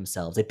solidify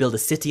themselves. They build a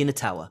city and a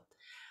tower.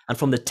 And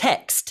from the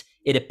text,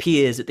 it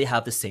appears that they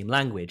have the same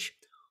language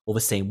or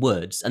the same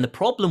words. And the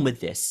problem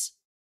with this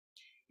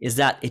is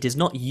that it is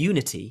not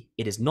unity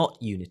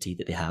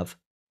that they have,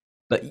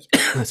 but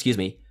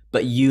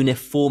but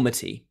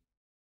uniformity.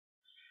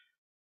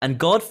 And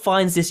God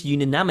finds this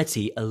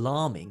unanimity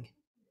alarming,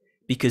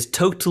 because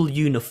total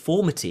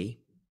uniformity,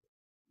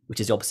 which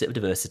is the opposite of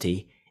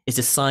diversity, is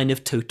a sign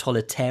of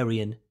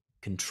totalitarian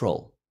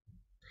control.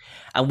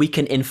 And we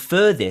can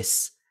infer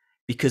this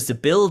because the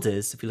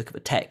builders, if you look at the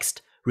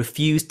text,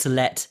 refuse to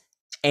let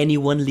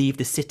anyone leave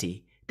the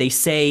city. They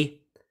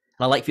say,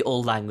 and I like the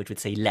old language would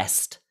say,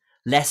 lest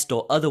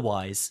or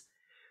otherwise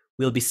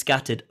we'll be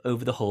scattered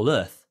over the whole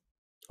earth.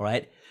 All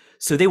right.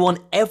 So they want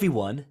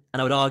everyone,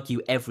 and I would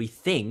argue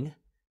everything,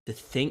 to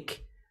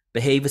think,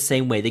 behave the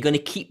same way. They're going to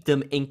keep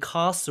them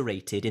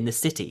incarcerated in the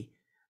city.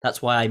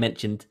 That's why I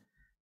mentioned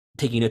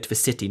taking note of a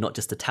city, not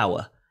just a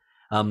tower.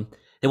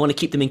 They want to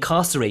keep them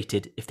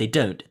incarcerated if they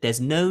don't. There's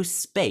no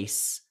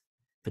space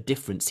for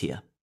difference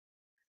here.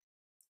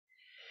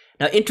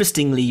 Now,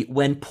 interestingly,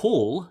 when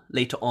Paul,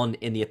 later on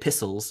in the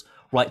epistles,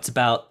 writes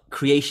about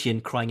creation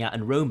crying out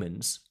in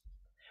Romans,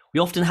 we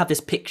often have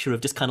this picture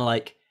of just kind of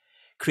like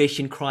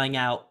creation crying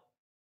out,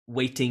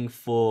 waiting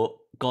for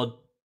God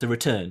to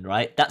return,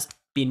 right? That's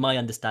been my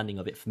understanding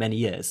of it for many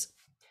years.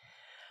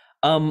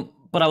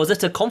 But I was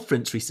at a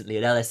conference recently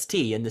at LST,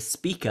 and the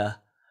speaker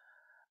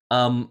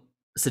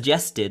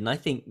suggested, and I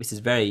think this is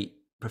very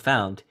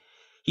profound,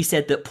 he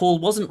said that Paul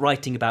wasn't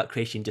writing about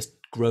creation just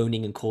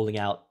groaning and calling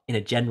out in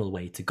a general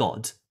way to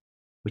God,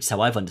 which is how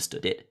I've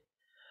understood it.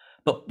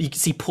 But you can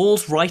see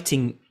Paul's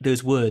writing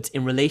those words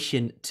in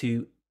relation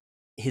to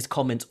his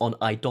comments on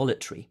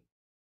idolatry.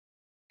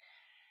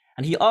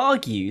 And he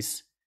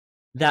argues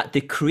that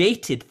the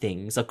created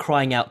things are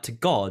crying out to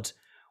God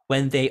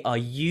when they are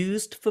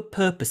used for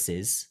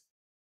purposes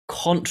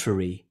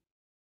contrary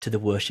to the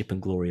worship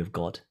and glory of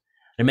God.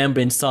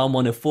 Remember in Psalm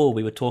 104,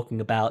 we were talking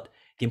about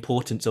the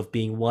importance of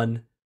being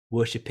one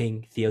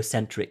worshipping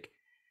theocentric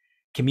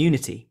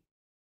community.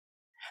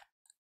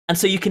 And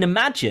so you can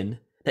imagine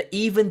that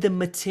even the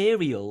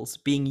materials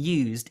being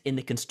used in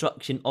the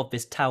construction of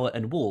this tower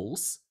and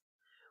walls,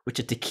 which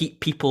are to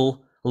keep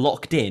people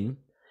locked in,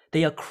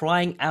 they are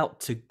crying out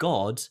to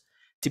God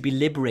to be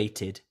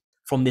liberated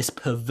from this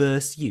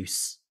perverse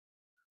use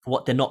for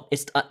what they're not.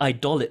 It's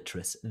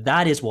idolatrous.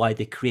 That is why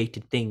the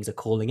created things are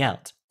calling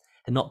out.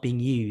 They're not being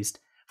used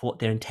for what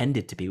they're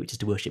intended to be, which is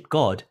to worship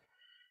God.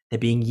 They're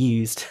being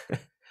used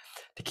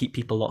to keep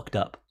people locked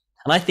up.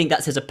 And I think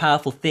that says a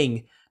powerful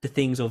thing to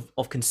things of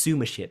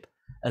consumership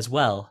as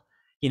well.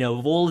 You know,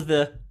 of all of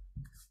the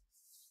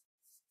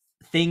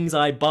things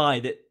I buy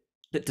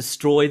that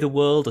destroy the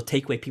world or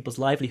take away people's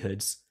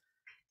livelihoods,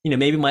 you know,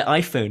 maybe my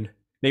iPhone,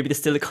 maybe the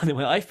silicon in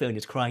my iPhone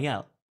is crying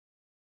out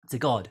to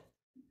God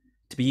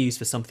to be used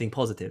for something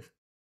positive,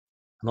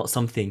 not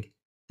something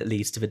that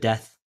leads to the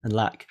death and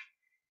lack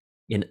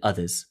in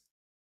others.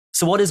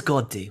 So what does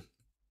God do?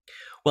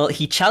 Well,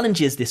 he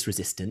challenges this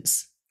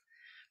resistance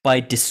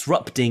by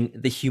disrupting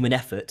the human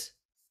effort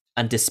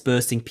and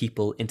dispersing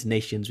people into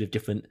nations with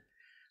different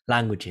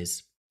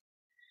languages.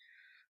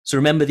 So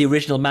remember the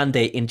original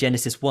mandate in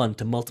Genesis 1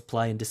 to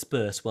multiply and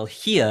disperse. Well,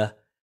 here,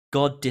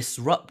 God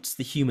disrupts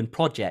the human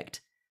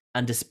project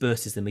and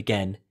disperses them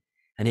again.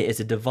 And it is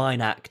a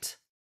divine act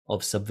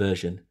of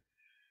subversion.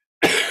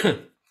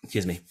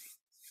 Excuse me.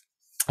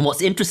 And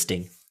what's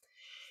interesting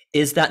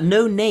is that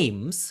no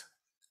names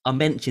are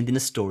mentioned in the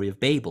story of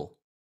Babel.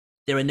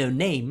 There are no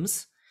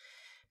names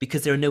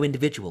because there are no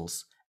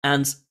individuals.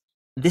 And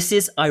this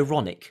is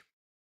ironic,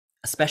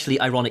 especially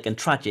ironic and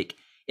tragic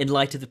in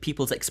light of the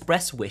people's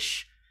express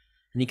wish,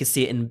 and you can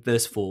see it in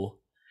verse 4,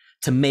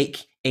 to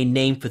make a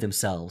name for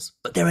themselves.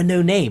 But there are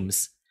no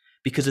names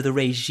because of the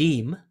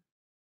regime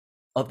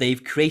of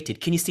they've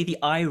created. Can you see the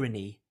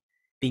irony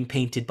being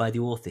painted by the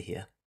author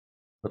here?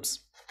 Whoops.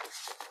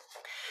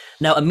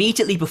 Now,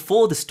 immediately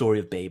before the story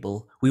of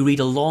Babel, we read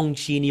a long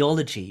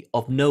genealogy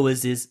of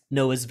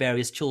Noah's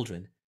various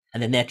children,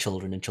 and then their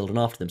children and children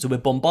after them. So we're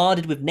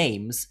bombarded with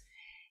names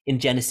in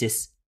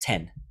Genesis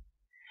 10.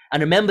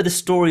 And remember, the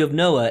story of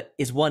Noah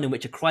is one in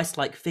which a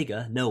Christ-like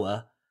figure,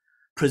 Noah,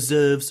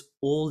 preserves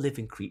all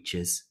living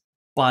creatures,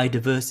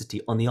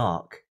 biodiversity on the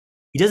ark.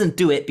 He doesn't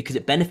do it because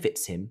it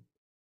benefits him,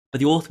 but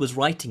the author was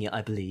writing it,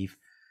 I believe,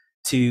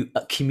 to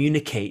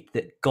communicate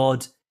that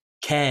God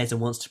cares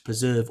and wants to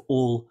preserve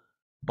all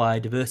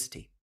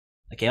biodiversity.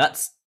 Okay,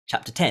 that's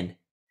chapter 10.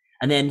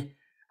 And then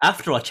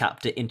after our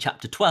chapter, in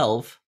chapter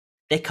 12,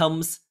 there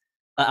comes,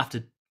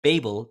 after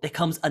Babel, there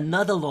comes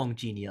another long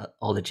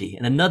genealogy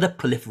and another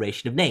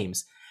proliferation of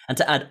names. And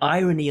to add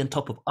irony on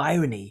top of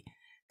irony,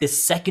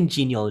 this second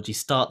genealogy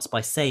starts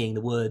by saying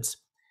the words,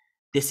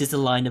 "This is the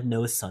line of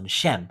Noah's son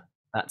Shem."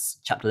 That's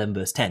chapter 11,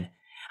 verse 10.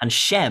 And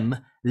Shem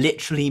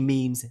literally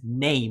means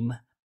name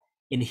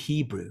in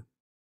Hebrew.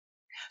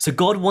 So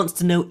God wants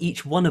to know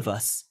each one of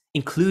us,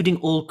 including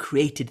all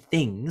created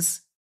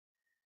things,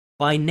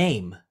 by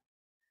name.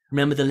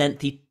 Remember the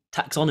lengthy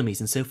taxonomies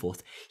and so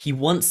forth. He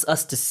wants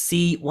us to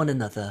see one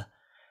another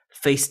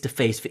face to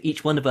face, for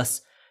each one of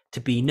us to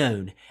be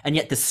known. And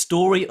yet the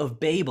story of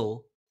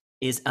Babel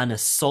is an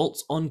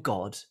assault on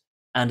God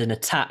and an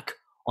attack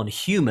on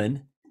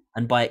human,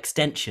 and by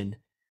extension,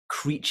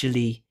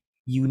 creaturely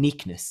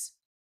uniqueness.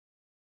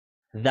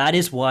 That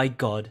is why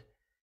God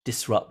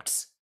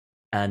disrupts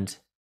and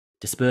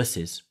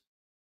disperses.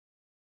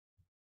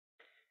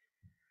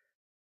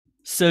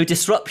 So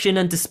disruption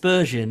and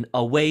dispersion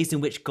are ways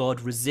in which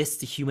God resists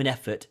the human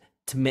effort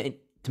to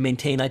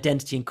maintain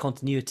identity and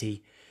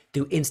continuity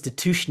through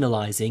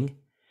institutionalizing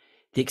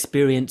the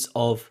experience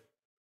of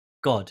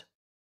God.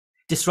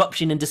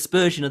 Disruption and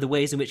dispersion are the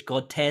ways in which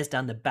God tears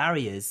down the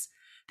barriers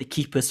that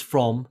keep us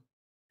from,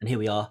 and here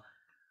we are,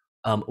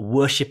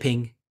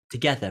 worshipping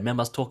together.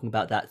 Remember, I was talking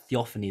about that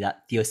theophany,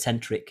 that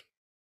theocentric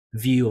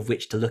view of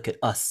which to look at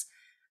us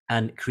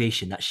and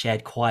creation, that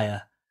shared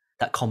choir,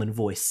 that common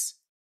voice,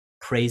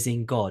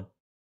 praising God,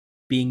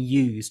 being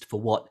used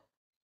for what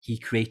he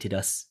created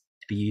us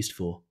to be used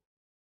for.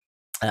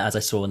 As I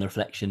saw in the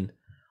reflection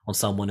on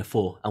Psalm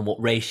 104 and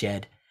what Ray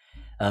shared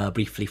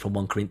briefly from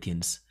 1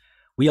 Corinthians.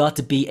 We are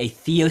to be a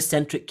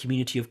theocentric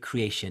community of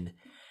creation.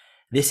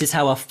 This is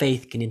how our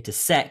faith can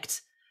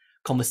intersect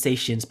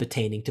conversations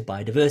pertaining to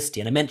biodiversity.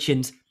 And I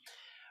mentioned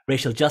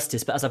racial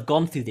justice, but as I've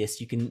gone through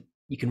this, you can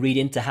read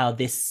into how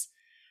this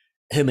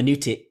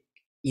hermeneutic,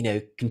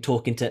 can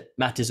talk into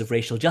matters of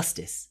racial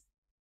justice.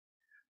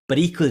 But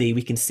equally,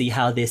 we can see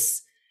how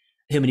this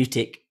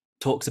hermeneutic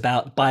talks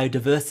about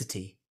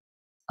biodiversity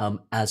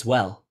as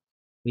well.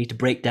 We need to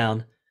break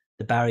down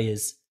the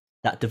barriers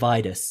that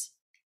divide us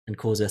and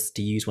cause us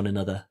to use one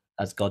another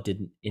as God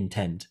didn't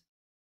intend.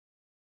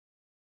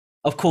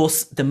 Of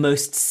course, the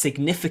most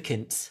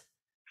significant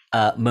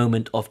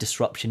moment of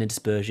disruption and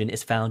dispersion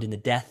is found in the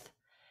death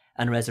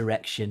and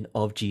resurrection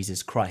of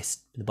Jesus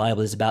Christ. The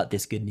Bible is about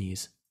this good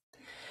news.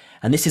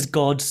 And this is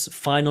God's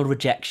final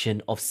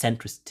rejection of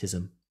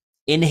centricism.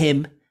 In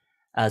him,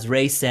 as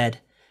Ray said,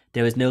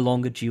 there is no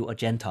longer Jew or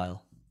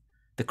Gentile.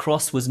 The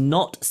cross was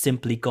not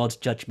simply God's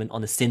judgment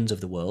on the sins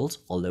of the world,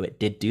 although it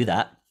did do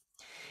that.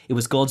 It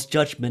was God's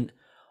judgment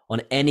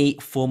on any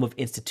form of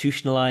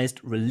institutionalized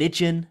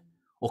religion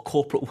or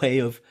corporate way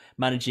of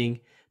managing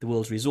the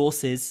world's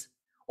resources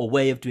or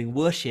way of doing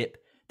worship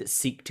that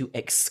seek to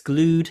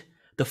exclude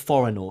the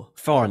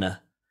foreigner.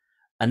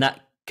 And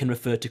that can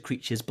refer to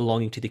creatures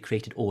belonging to the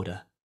created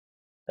order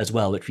as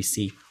well, which we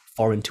see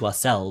foreign to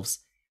ourselves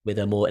with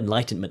a more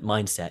enlightenment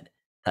mindset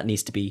that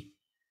needs to be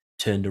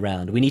turned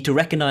around. We need to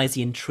recognize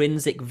the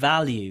intrinsic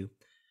value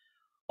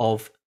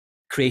of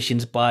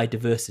creation's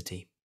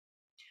biodiversity.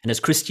 And as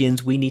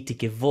Christians, we need to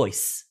give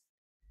voice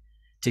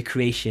to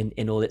creation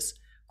in all its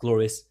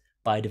glorious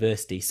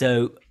biodiversity.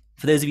 So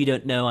for those of you who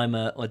don't know, I'm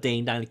an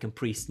ordained Anglican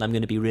priest, and I'm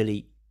going to be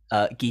really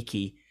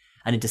geeky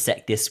and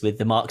intersect this with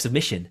the marks of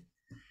mission,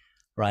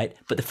 right?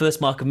 But the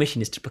first mark of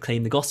mission is to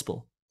proclaim the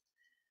gospel.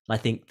 And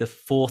I think the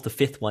fourth or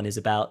fifth one is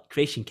about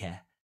creation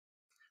care.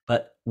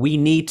 But we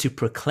need to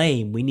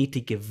proclaim, we need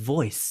to give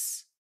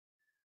voice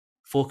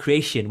for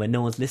creation when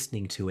no one's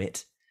listening to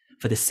it,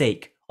 for the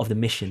sake of the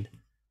mission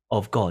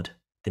of God,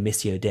 the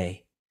Missio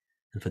Dei,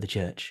 and for the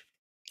church.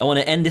 I want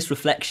to end this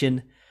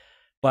reflection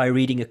by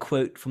reading a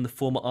quote from the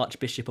former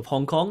Archbishop of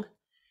Hong Kong.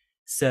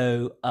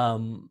 So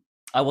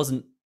I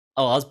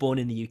was born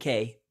in the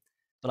UK,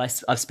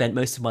 but I've spent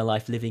most of my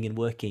life living and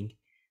working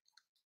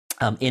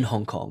in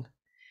Hong Kong.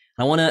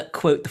 And I want to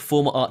quote the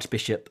former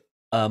Archbishop,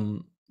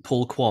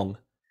 Paul Kwong,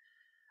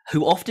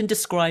 who often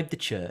described the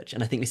church,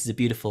 and I think this is a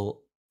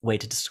beautiful way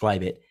to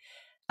describe it,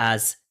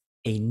 as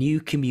a new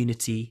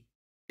community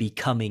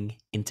becoming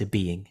into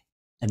being.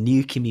 A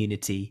new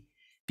community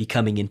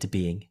becoming into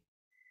being.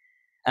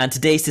 And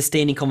today's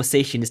sustaining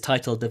conversation is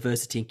titled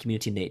Diversity and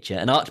Community in Nature.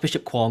 And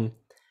Archbishop Kwong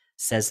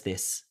says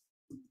this: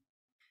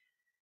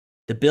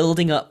 the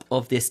building up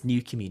of this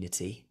new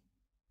community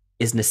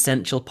is an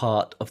essential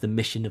part of the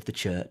mission of the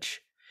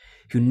church,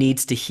 who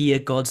needs to hear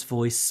God's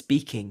voice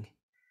speaking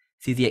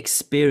through the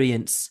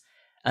experience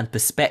and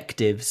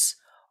perspectives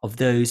of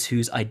those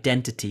whose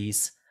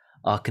identities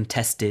are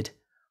contested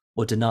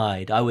or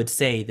denied. I would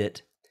say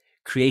that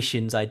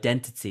creation's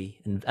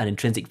identity and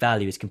intrinsic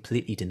value is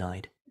completely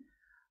denied.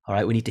 All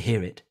right, we need to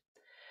hear it.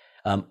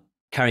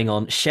 Carrying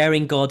on,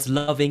 sharing God's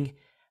loving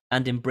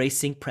and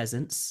embracing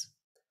presence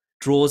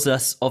draws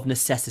us of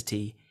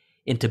necessity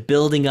into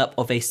building up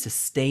of a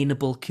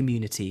sustainable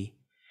community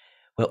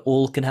where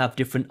all can have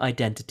different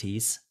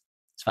identities,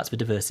 so that's for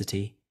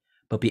diversity,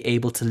 but be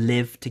able to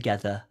live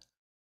together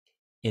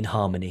in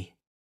harmony,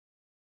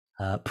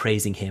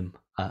 praising him,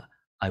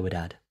 I would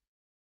add.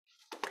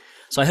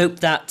 So I hope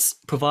that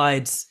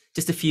provides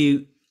just a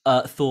few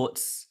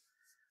thoughts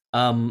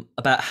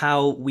about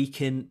how we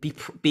can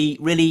be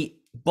really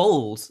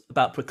bold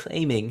about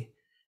proclaiming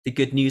the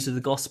good news of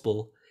the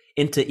gospel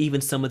into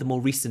even some of the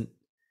more recent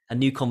and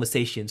new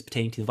conversations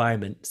pertaining to the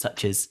environment,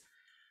 such as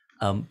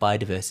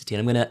biodiversity. And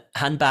I'm going to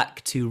hand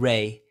back to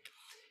Ray,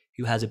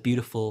 who has a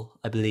beautiful,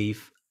 I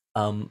believe,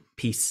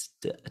 piece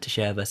to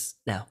share with us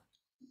now.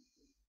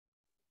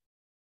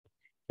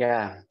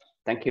 Yeah,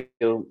 thank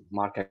you,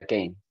 Mark,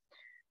 again.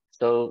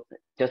 So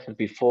just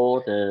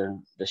before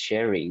the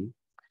sharing,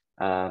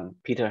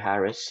 Peter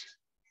Harris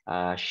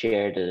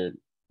shared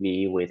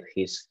me with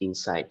his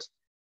insight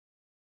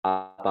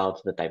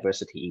about the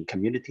diversity in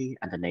community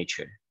and the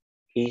nature.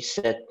 He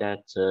said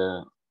that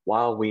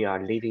while we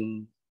are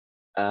living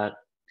a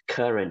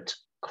current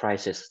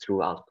crisis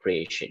throughout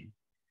creation,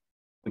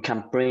 we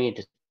can bring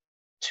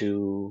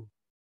to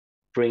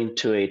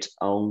its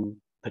own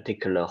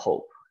particular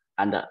hope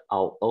and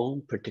our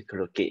own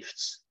particular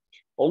gifts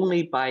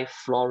only by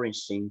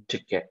flourishing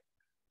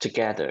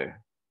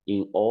together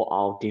in all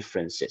our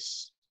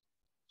differences,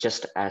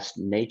 just as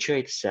nature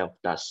itself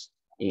does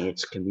in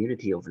its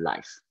community of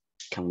life.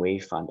 Can we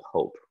find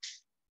hope?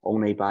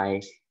 Only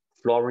by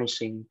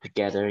flourishing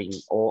together in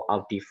all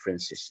our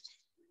differences,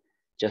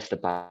 just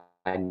by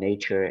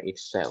nature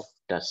itself,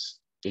 thus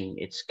in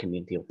its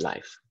community of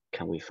life,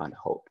 can we find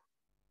hope.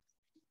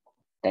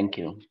 Thank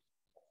you.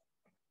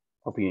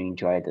 Hope you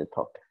enjoyed the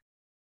talk.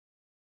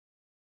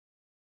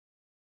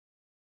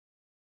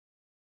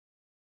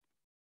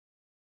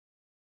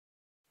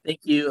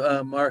 Thank you,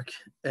 Mark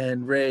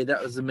and Ray.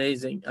 That was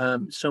amazing.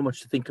 So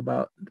much to think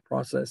about in the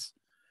process.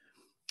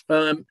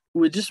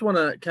 We just want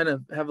to kind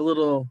of have a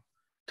little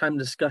time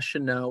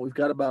discussion now. We've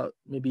got about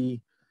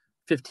maybe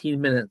 15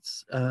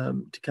 minutes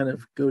to kind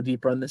of go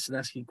deeper on this and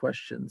ask you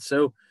questions.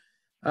 So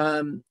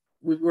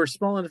we're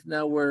small enough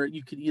now where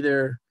you could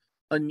either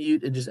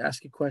unmute and just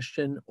ask a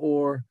question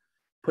or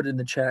put it in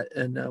the chat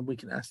and we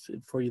can ask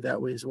it for you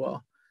that way as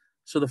well.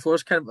 So the floor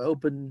is kind of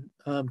open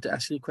to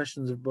ask any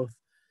questions of both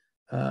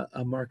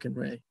Mark and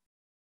Ray.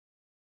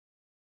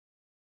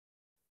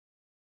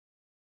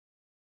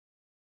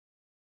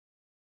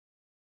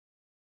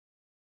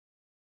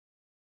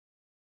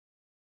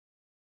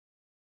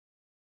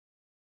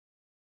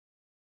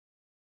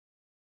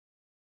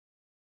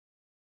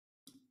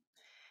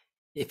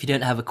 If you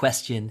don't have a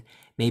question,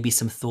 maybe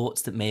some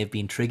thoughts that may have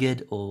been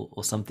triggered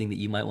or something that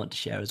you might want to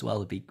share as well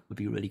would be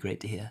really great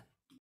to hear.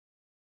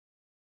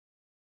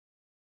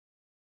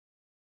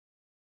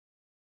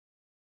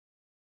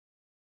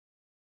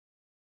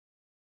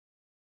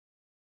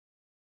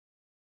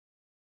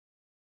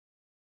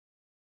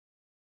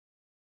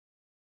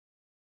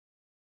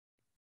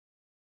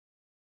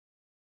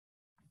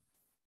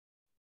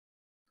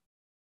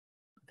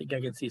 I think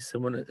I can see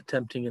someone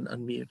attempting an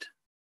unmute.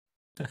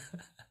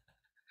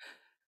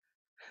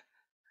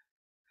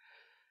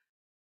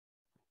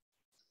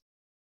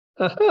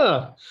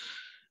 Aha!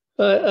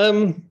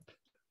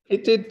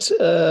 It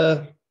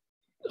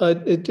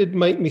did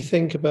make me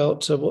think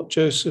about what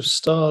Joseph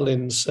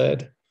Stalin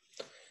said,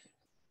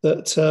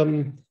 that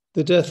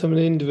the death of an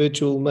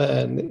individual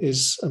man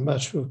is a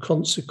matter of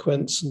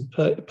consequence and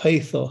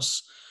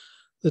pathos.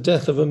 The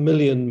death of 1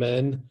 million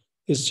men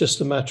is just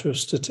a matter of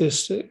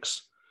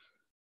statistics.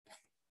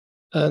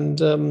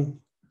 And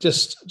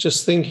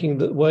just thinking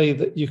that way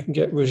that you can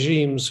get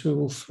regimes who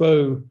will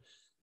throw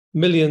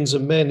millions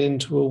of men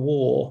into a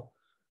war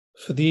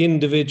for the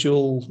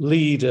individual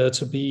leader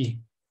to be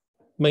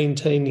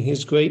maintaining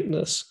his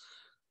greatness,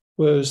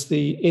 whereas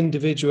the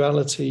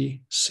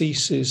individuality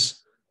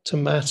ceases to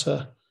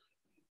matter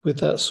with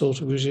that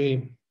sort of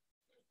regime.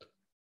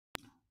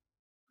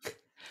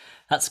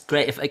 That's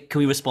great. Can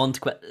we respond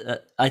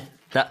to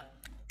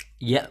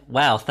yeah,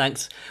 wow,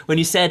 thanks. When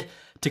you said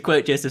to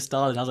quote Joseph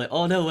Stalin, I was like,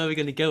 oh no, where are we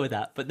going to go with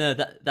that? But no,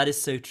 that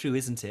is so true,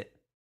 isn't it?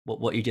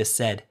 What you just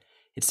said.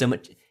 It's so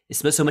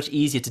much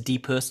easier to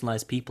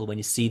depersonalize people when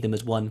you see them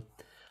as one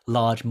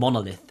large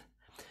monolith.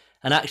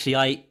 And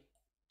actually,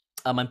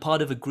 I'm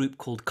part of a group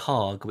called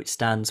CARG, which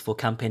stands for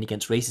Campaign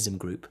Against Racism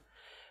Group,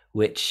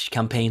 which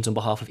campaigns on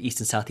behalf of East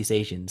and Southeast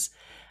Asians.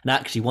 And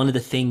actually, one of the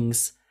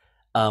things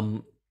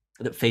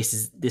that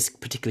faces this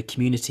particular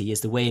community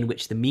is the way in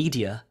which the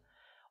media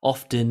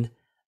often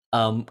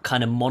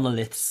kind of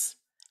monoliths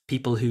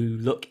people who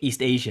look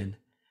East Asian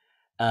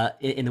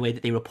in the way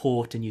that they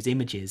report and use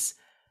images,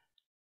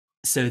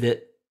 so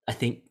that I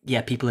think,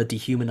 yeah, people are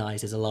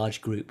dehumanized as a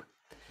large group.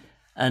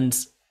 And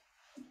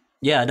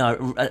yeah,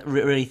 no,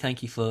 really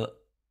thank you for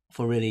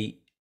really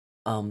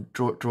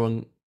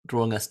drawing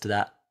us to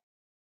that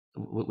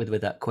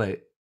with that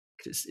quote.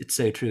 It's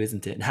so true,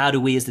 isn't it? And how do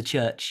we as the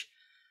church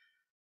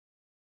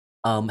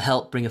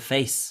help bring a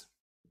face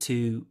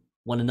to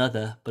one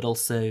another, but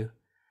also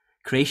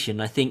creation?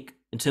 I think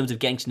in terms of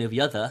getting to know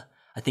the other,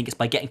 I think it's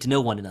by getting to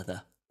know one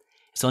another.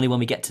 It's only when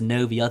we get to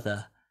know the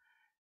other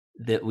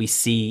that we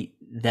see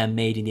them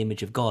made in the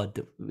image of God,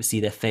 that we see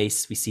their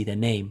face, we see their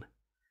name.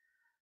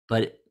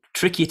 But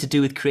trickier to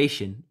do with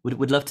creation.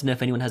 Would love to know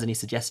if anyone has any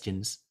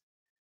suggestions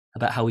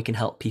about how we can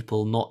help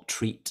people not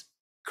treat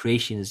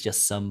creation as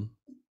just some,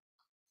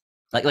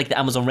 like the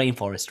Amazon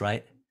rainforest,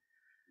 right?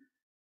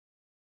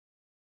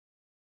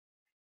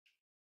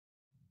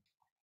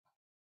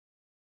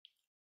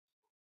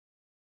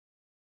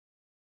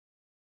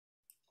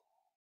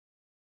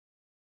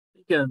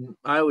 Again,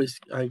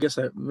 I guess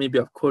maybe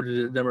I've quoted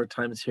it a number of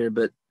times here,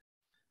 but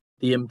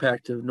the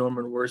impact of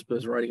Norman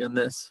Worsbo's writing on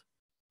this.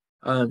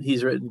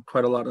 He's written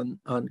quite a lot on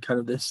kind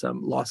of this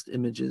lost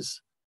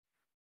images.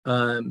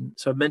 So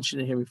I've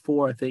mentioned it here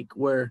before, I think,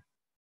 where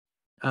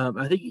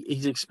I think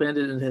he's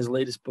expanded in his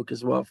latest book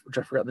as well, which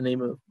I forgot the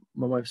name of.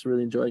 My wife's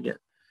really enjoying it.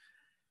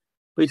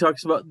 But he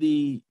talks about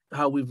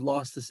how we've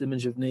lost this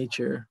image of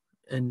nature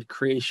and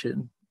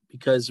creation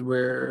because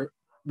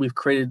we've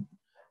created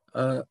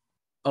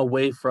a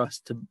way for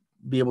us to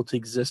be able to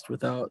exist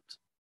without,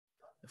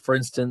 for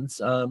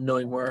instance,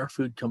 knowing where our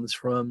food comes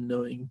from,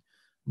 knowing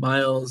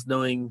miles,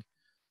 knowing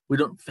we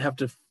don't have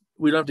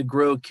to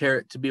grow a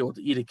carrot to be able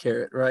to eat a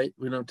carrot, right?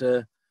 We don't have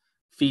to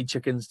feed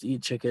chickens to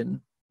eat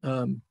chicken.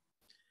 And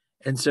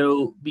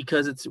so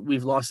because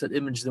we've lost that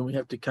image, then we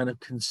have to kind of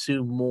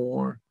consume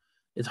more.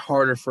 It's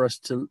harder for us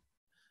to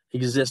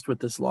exist with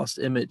this lost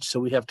image.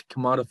 So we have to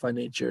commodify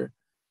nature.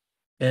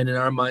 and in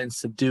our minds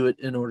subdue it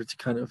in order to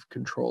kind of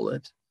control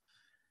it.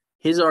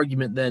 His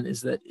argument then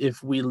is that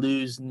if we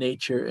lose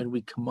nature and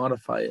we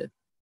commodify it,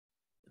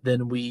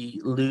 then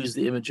we lose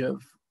the image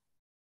of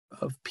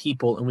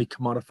people and we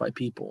commodify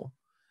people.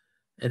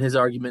 And his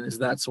argument is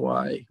that's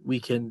why we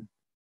can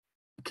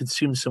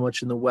consume so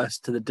much in the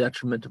West to the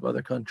detriment of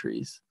other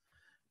countries,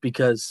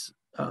 because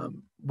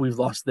we've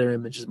lost their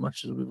image as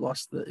much as we've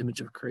lost the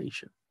image of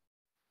creation.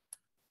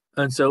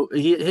 And so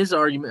his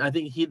argument, I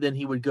think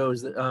he would go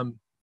is that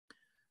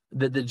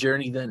that the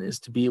journey then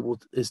is to be able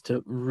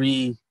to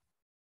re-find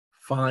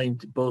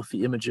both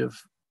the image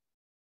of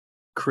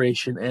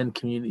creation and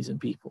communities and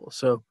people.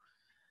 So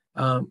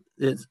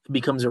it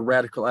becomes a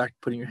radical act,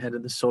 putting your head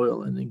in the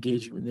soil and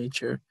engaging with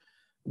nature,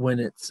 when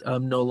it's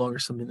no longer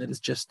something that is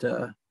just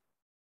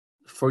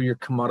for your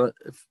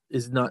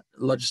is not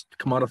just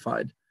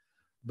commodified,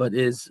 but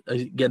is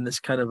again this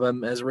kind of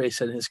as Ray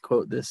said in his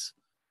quote, this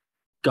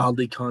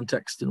godly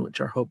context in which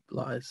our hope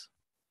lies.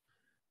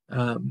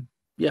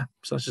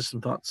 So that's just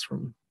some thoughts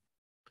from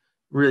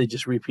really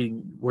just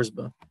repeating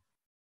Wurzbach.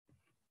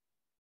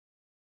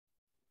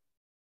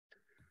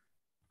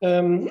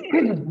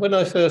 When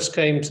I first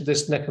came to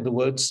this neck of the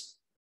woods,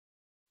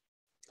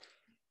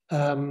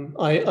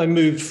 I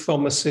moved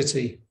from a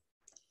city.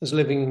 I was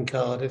living in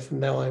Cardiff, and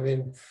now I'm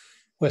in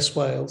West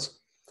Wales.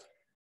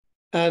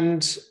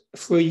 And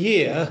for a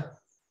year,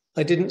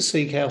 I didn't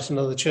seek out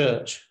another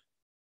church.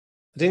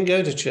 I didn't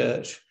go to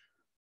church.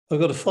 I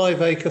got a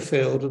 5-acre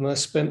field, and I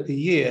spent a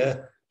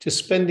year just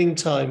spending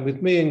time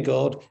with me and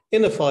God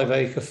in a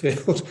 5-acre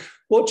field,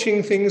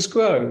 watching things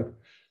grow.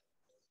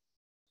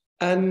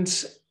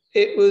 And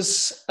it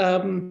was,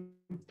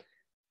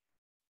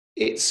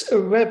 it's a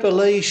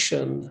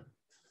revelation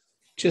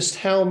just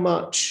how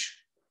much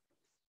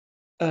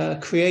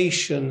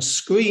creation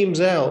screams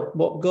out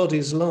what God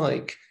is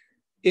like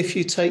if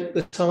you take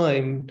the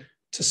time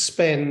to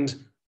spend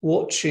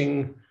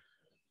watching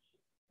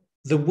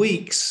the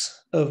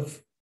weeks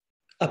of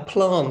a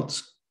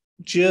plant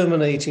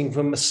germinating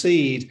from a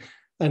seed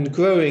and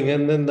growing,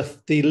 and then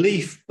the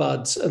leaf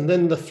buds, and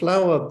then the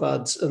flower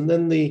buds, and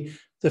then the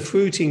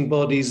fruiting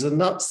bodies, the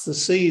nuts, the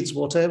seeds,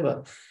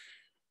 whatever.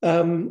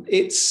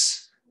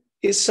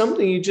 It's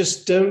something you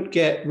just don't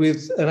get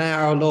with an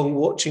hour long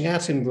watching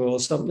Attenborough or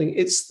something.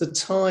 It's the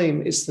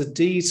time, it's the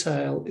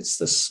detail, it's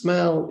the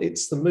smell,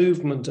 it's the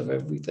movement of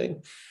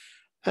everything.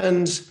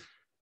 And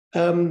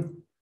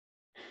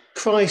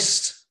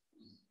Christ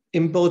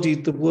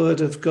embodied the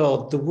Word of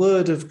God,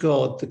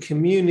 the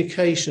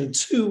communication,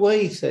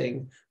 two-way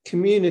thing,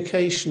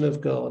 communication of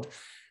God,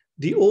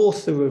 the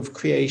author of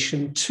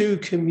creation to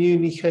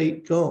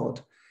communicate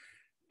God.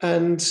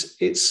 And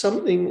it's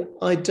something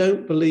I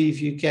don't believe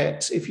you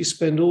get if you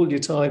spend all your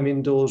time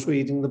indoors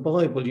reading the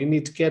Bible. You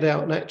need to get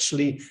out and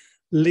actually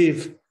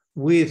live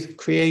with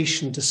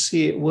creation to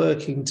see it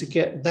working, to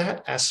get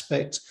that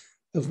aspect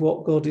of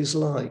what God is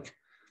like.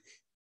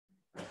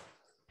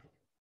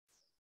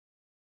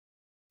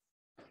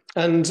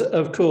 And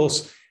of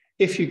course,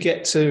 if you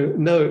get to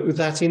know it with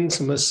that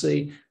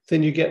intimacy,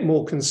 then you get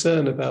more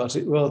concern about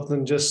it rather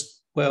than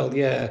just, well,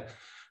 yeah,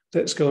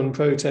 let's go and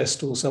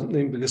protest or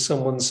something because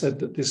someone said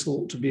that this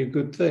ought to be a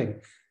good thing.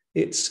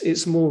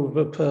 It's more of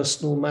a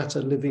personal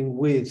matter, living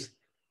with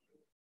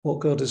what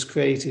God has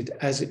created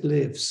as it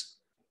lives.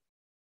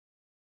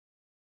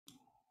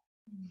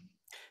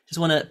 Just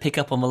want to pick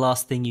up on the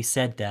last thing you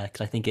said there,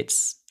 because I think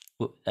it's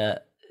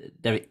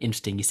very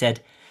interesting. You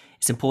said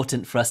it's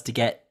important for us to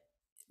get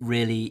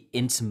really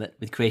intimate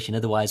with creation,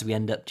 otherwise we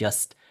end up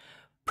just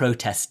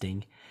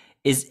protesting.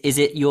 Is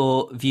it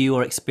your view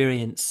or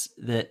experience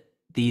that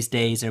these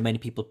days there are many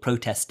people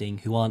protesting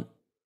who aren't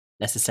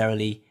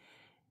necessarily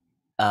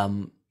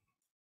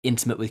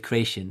intimate with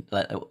creation?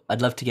 Like,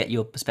 I'd love to get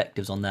your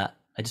perspectives on that.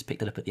 I just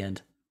picked it up at the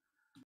end.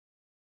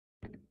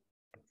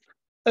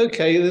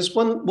 Okay, there's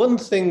one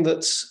thing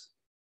that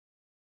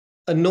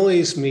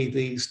annoys me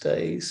these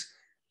days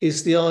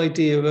is the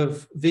idea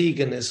of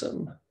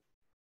veganism.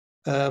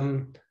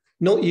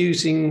 Not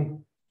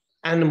using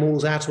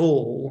animals at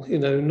all,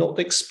 not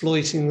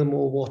exploiting them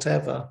or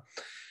whatever.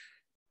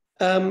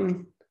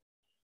 And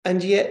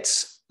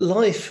yet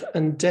life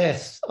and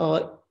death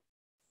are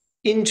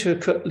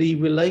intricately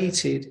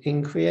related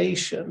in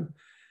creation.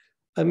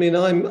 I mean,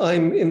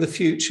 I'm in the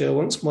future,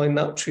 once my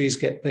nut trees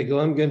get bigger,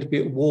 I'm going to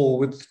be at war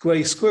with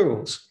grey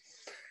squirrels.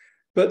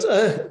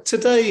 But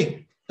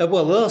today, the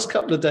last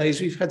couple of days,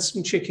 we've had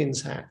some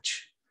chickens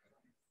hatch.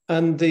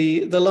 And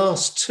the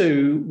last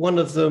two, one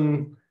of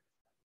them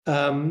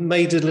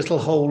made a little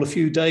hole a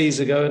few days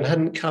ago and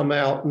hadn't come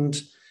out.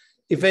 And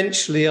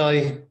eventually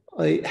I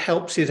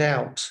helped it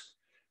out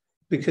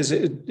because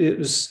it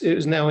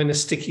was now in a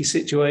sticky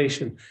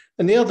situation.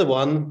 And the other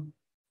one,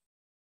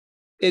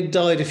 it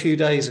died a few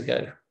days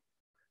ago.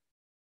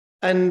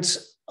 And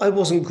I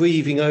wasn't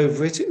grieving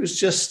over it. It was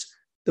just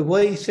the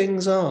way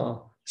things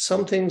are.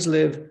 Some things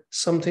live,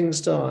 some things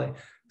die.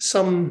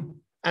 Some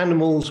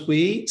animals we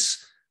eat,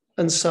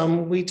 and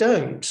some we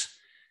don't.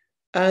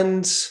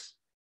 And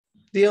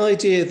the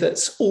idea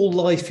that all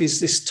life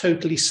is this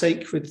totally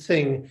sacred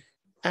thing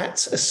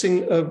at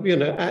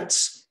at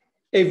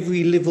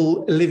every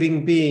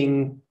living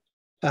being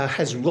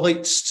has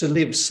rights to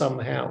live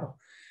somehow.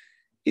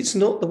 It's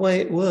not the way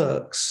it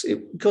works.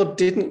 God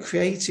didn't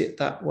create it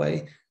that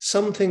way.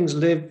 Some things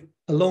live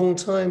a long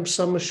time,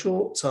 some a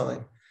short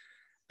time.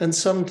 And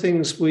some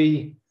things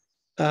we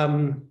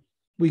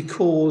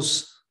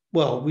cause,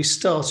 well, we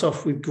start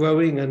off with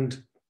growing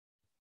and,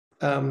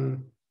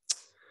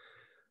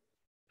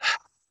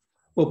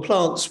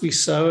 plants we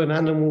sow and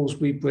animals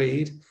we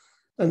breed.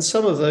 And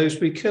some of those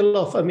we kill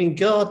off. I mean,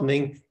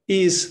 gardening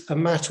is a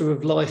matter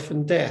of life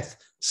and death.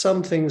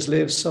 Some things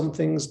live, some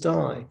things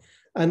die.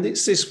 And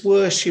it's this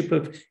worship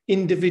of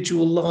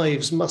individual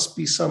lives must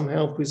be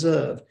somehow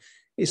preserved.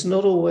 It's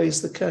not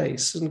always the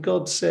case. And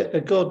God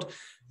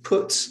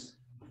puts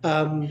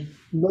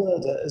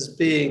murder as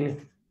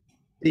being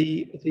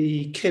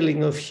the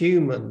killing of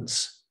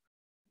humans,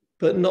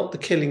 but not the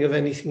killing of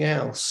anything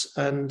else.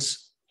 And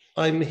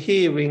I'm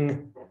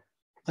hearing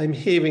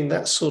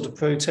that sort of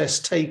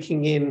protest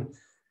taking in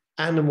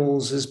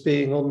animals as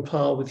being on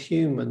par with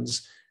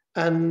humans.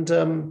 And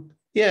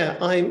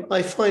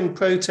I find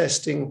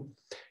protesting,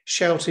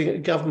 shouting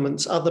at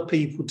governments, other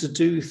people to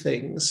do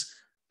things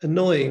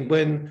annoying,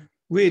 when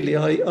really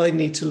I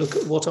need to look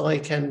at what I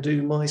can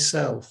do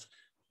myself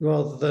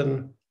rather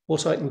than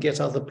what I can get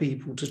other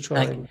people to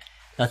try.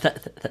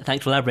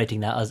 Thanks for elaborating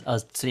that. I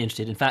was so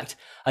interested. In fact,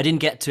 I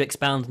didn't get to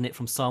expound on it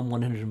from Psalm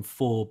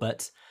 104,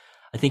 but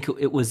I think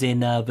it was in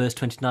verse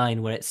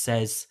 29 where it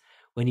says,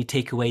 when you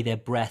take away their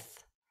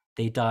breath,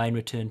 they die and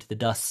return to the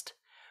dust.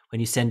 When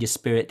you send your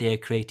spirit, they are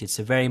created.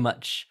 So very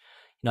much,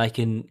 I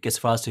can go as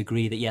far as to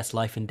agree that yes,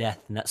 life and death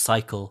and that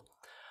cycle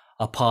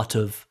are part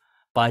of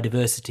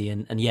biodiversity.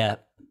 And yeah,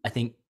 I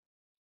think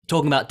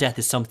talking about death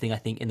is something I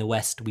think in the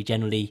West we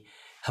generally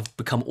have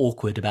become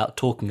awkward about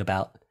talking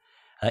about,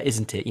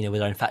 isn't it?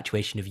 With our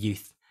infatuation of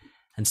youth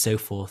and so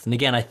forth. And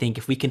again, I think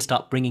if we can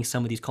start bringing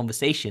some of these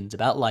conversations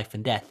about life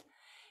and death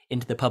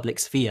into the public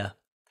sphere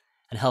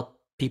and help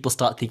people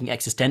start thinking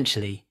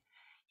existentially,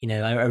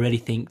 I really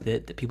think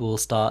that people will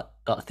start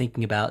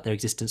thinking about their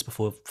existence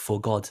before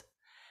God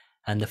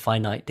and the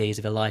finite days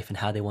of their life and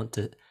how they want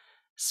to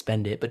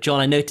spend it. But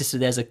John, I noticed that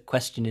there's a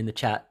question in the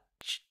chat.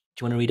 Do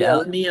you want to read it out?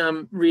 Let me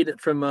read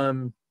it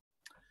from,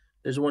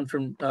 there's one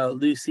from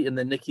Lucy, and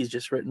then Nikki's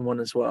just written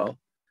one as well.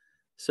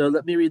 So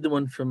let me read the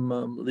one from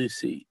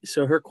Lucy.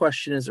 So her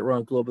question is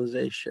around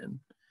globalization.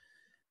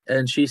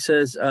 And she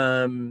says,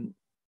 I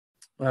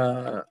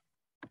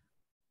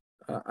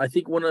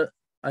think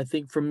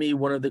for me,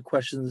 one of the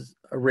questions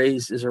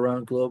raised is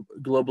around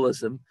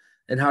globalism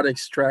and how to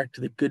extract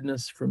the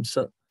goodness from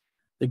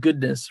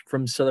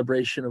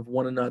celebration of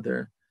one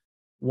another,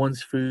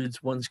 one's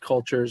foods, one's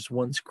cultures,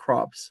 one's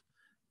crops,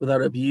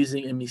 without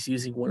abusing and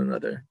misusing one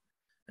another,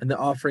 and the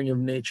offering of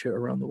nature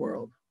around the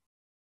world.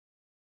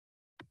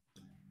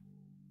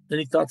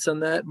 Any thoughts on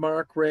that,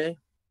 Mark, Ray?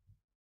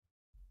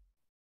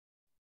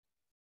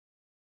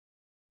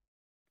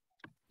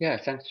 Yeah,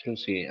 thanks,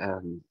 Lucy.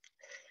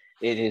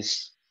 It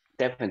is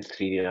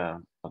definitely a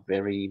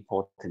very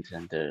important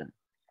and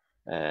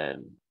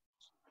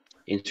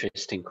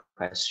interesting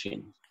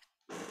question.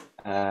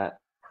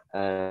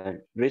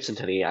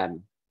 Recently,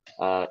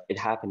 it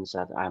happens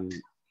that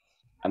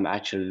I'm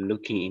actually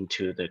looking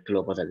into the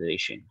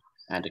globalization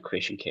and the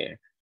Christian care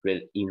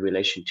in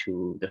relation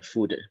to the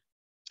food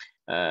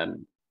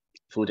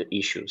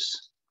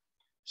issues.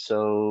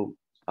 So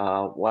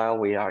while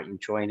we are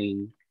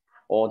enjoying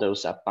all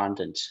those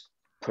abundant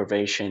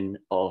provision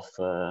of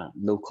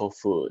local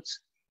foods,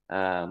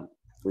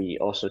 we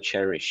also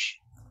cherish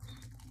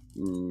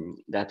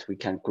that we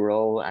can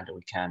grow and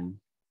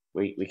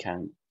we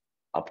can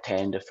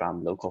obtain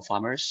from local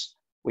farmers.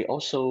 We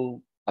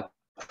also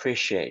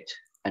appreciate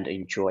and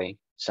enjoy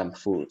some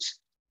foods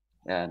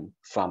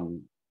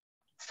from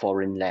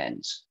foreign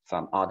lands,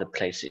 from other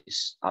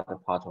places, other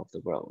parts of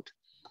the world.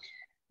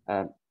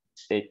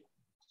 It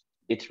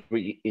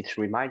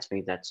reminds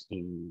me that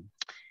in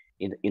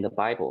the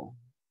Bible,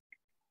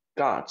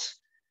 God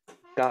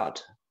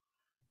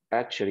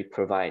actually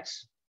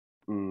provides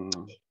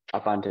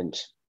abundant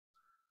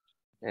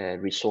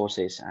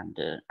resources and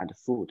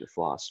food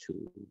for us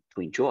to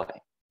enjoy.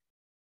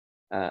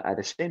 At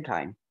the same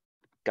time,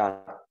 God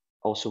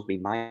also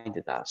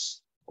reminded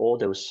us all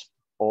those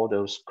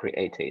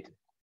created.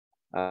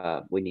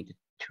 We need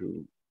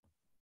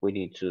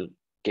to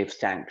give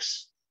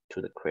thanks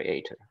to the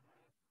Creator,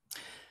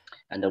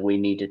 and we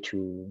need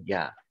to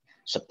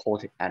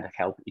support and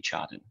help each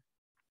other,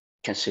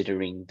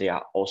 considering there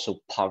are also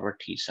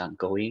poverties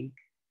ongoing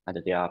and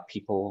there are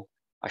people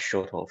are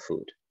short of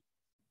food.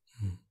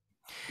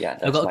 Yeah,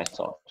 that's my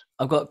thought.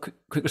 I've got a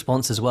quick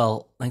response as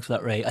well. Thanks for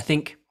that, Ray. I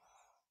think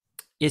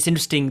it's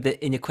interesting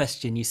that in your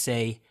question you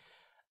say,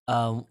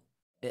 around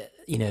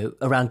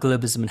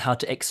globalism and how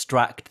to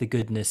extract the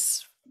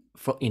goodness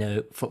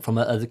from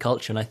other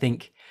culture. And I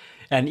think,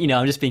 and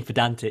I'm just being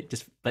pedantic,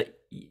 but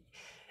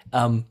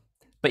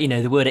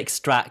the word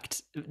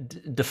extract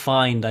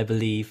defined, I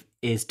believe,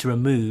 is to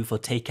remove or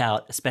take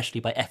out,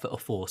 especially by effort or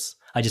force.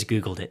 I just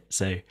Googled it,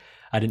 so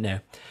I didn't know.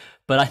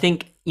 But I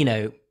think,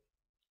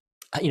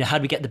 how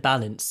do we get the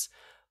balance?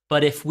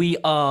 But if we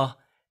are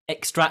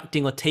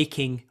extracting or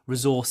taking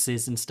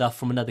resources and stuff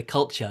from another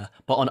culture,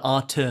 but on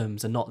our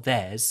terms and not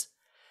theirs,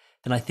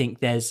 then I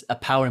think there's a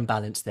power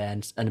imbalance there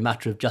and a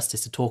matter of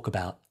justice to talk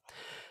about.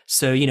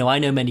 So, I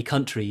know many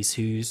countries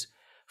whose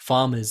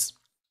farmers,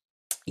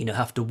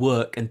 have to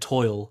work and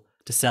toil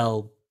to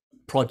sell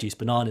produce,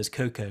 bananas,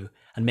 cocoa,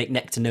 and make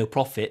next to no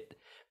profit,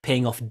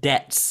 paying off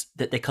debts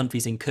that their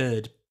countries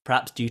incurred,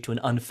 perhaps due to an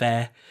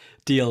unfair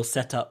deal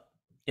set up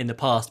in the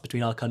past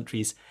between our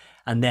countries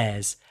and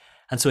theirs.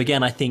 And so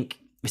again, I think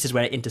this is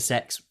where it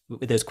intersects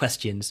with those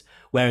questions.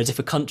 Whereas if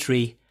a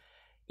country,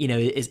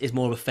 is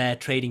more of a fair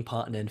trading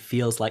partner and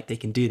feels like they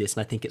can do this,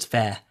 and I think it's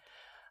fair,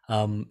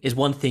 is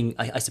one thing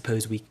I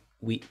suppose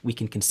we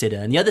can consider.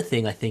 And the other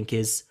thing I think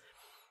is,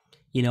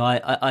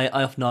 I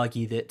often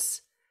argue that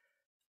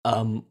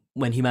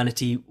when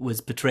humanity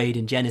was portrayed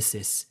in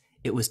Genesis,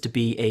 it was to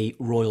be a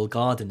royal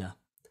gardener.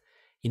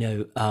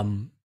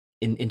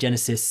 In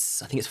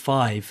Genesis, I think it's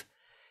 5,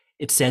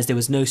 it says there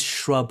was no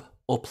shrub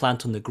or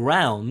plant on the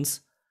ground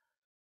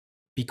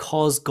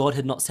because God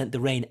had not sent the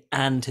rain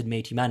and had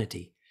made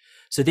humanity.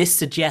 So this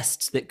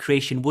suggests that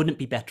creation wouldn't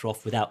be better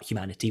off without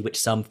humanity, which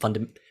some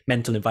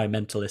fundamental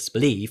environmentalists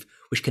believe,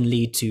 which can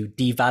lead to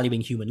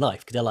devaluing human life,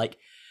 because they're like,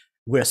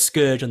 we're a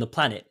scourge on the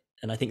planet.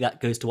 And I think that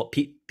goes to what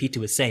Peter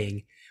was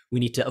saying. We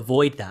need to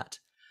avoid that.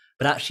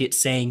 But actually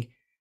it's saying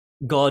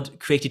God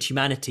created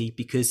humanity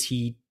because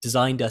he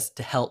designed us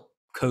to help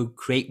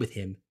co-create with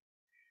him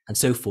and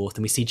so forth.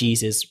 And we see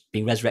Jesus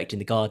being resurrected in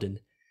the garden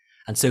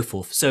and so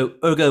forth. So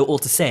ergo, all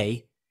to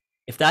say,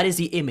 if that is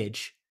the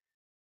image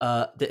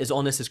that is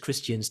on us as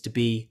Christians to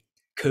be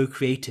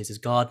co-creators as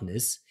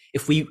gardeners,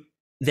 if we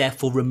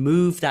therefore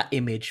remove that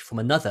image from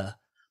another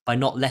by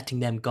not letting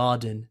them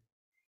garden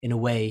in a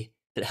way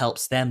that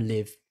helps them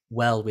live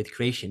well with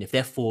creation, if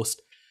they're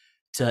forced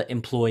to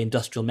employ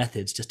industrial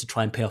methods just to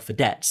try and pay off for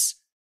debts,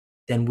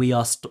 then we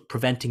are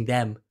preventing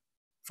them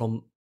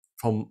from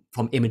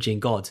imaging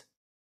God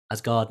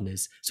as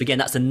gardeners. So again,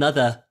 that's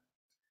another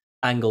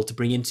angle to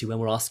bring into when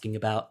we're asking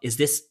about, is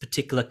this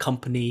particular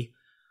company,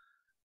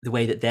 the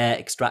way that they're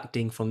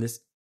extracting from this,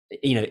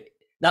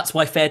 that's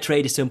why fair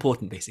trade is so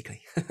important,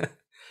 basically.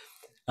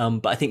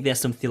 But I think there's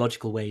some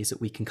theological ways that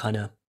we can kind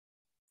of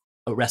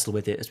wrestle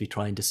with it as we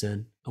try and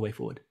discern a way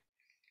forward.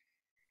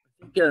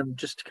 I think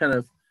just kind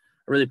of,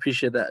 I really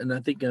appreciate that. And I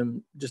think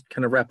just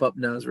kind of wrap up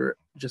now as we're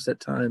just at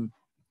time.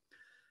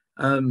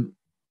 Kind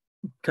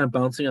of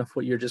bouncing off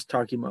what you're just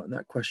talking about in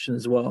that question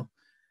as well,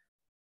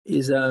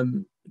 is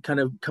kind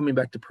of coming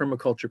back to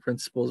permaculture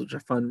principles, which I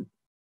find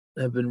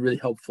have been really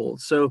helpful.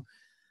 So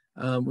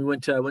I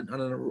went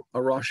on a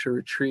Rasha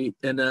retreat,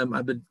 and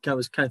I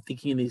was kind of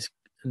thinking of these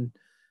and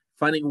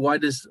finding why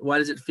does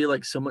it feel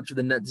like so much of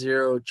the net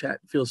zero chat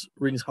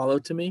rings hollow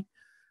to me?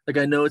 Like,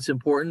 I know it's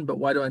important, but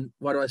why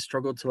do I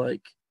struggle to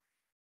like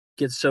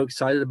get so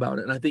excited about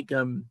it? And I think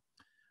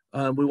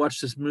we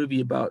watched this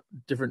movie about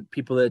different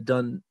people that had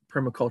done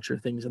permaculture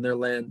things in their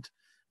land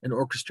and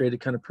orchestrated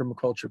kind of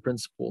permaculture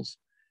principles.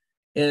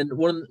 And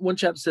one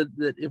chap said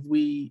that if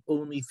we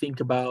only think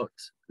about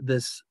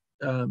this,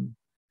 the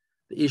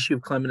issue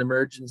of climate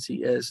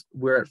emergency as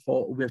we're at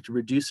fault, we have to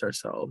reduce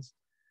ourselves,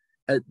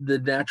 the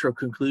natural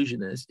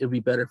conclusion is it'd be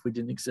better if we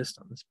didn't exist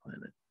on this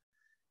planet.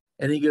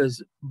 And he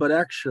goes, but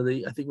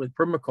actually, I think with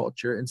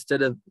permaculture,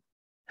 instead of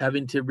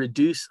having to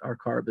reduce our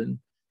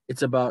carbon,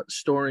 it's about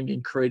storing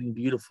and creating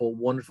beautiful,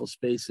 wonderful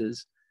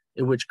spaces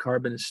in which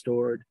carbon is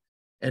stored,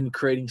 and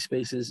creating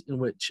spaces in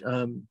which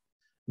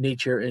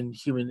nature and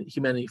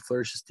humanity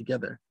flourishes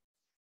together.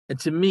 And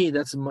to me,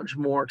 that's much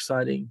more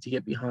exciting to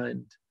get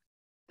behind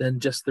than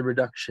just the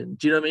reduction.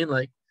 Do you know what I mean?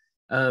 Like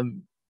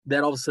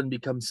that all of a sudden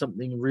becomes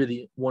something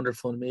really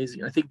wonderful and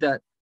amazing. I think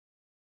that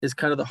is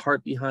kind of the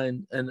heart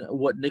behind, and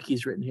what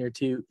Nikki's written here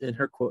too in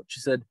her quote.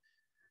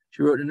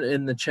 She wrote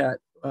in the chat,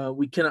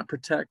 we cannot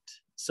protect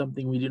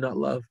something we do not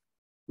love.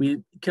 We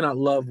cannot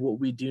love what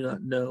we do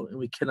not know, and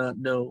we cannot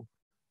know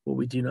what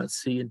we do not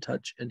see and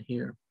touch and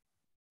hear.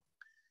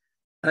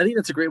 And I think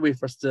that's a great way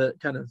for us to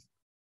kind of,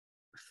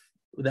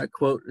 that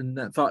quote and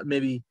that thought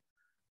maybe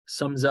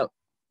sums up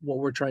what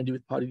we're trying to do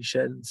with Potting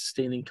Shed and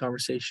sustaining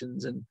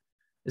conversations, and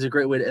is a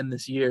great way to end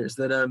this year, is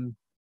that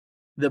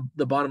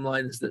the bottom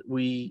line is that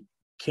we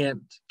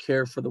can't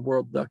care for the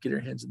world without getting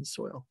our hands in the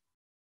soil.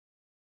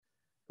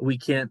 We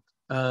can't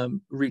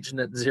reach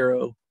net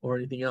zero or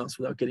anything else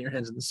without getting our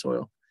hands in the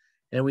soil.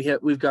 And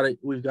we've got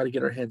to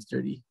get our hands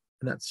dirty.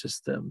 And that's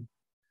just the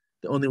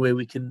only way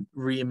we can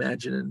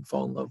reimagine and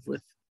fall in love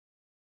with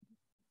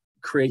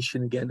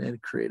creation again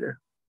and creator.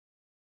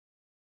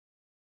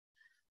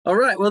 All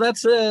right, well,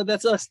 that's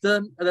us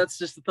done. That's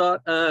just a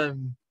thought.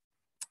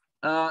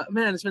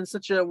 Man, it's been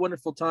such a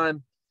wonderful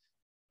time.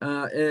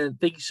 And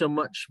thank you so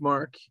much,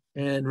 Mark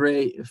and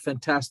Ray.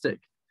 Fantastic.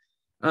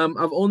 I've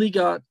only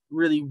got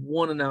really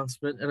one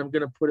announcement, and I'm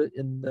going to put it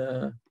in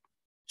the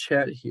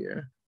chat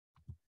here.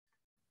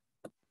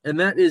 And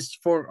that is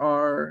for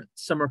our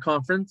summer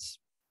conference,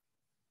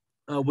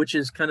 which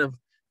is kind of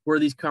where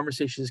these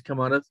conversations come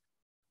out of.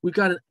 we've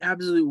got an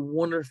absolutely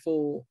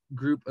wonderful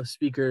group of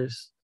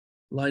speakers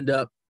lined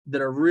up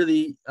that are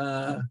really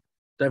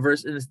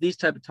diverse, and it's these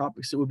type of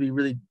topics that we'll be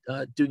really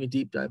doing a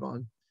deep dive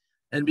on.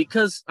 And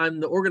because I'm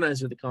the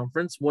organizer of the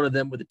conference, one of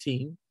them with a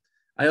team,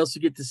 I also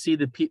get to see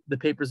the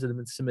papers that have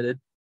been submitted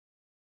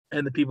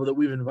and the people that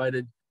we've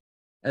invited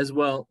as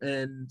well.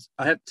 And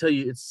I have to tell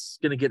you, it's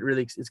going to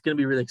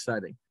be really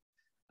exciting.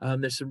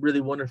 There's some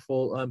really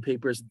wonderful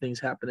papers and things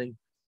happening.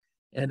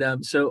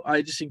 And so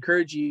I just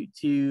encourage you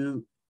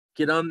to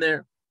get on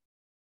there,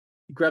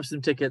 grab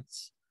some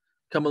tickets,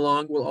 come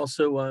along. We'll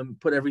also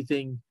put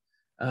everything,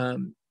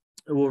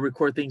 we'll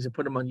record things and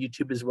put them on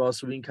YouTube as well,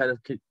 so we can kind of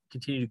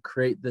continue to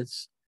create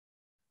this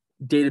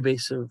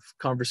database of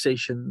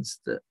conversations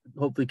that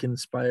hopefully can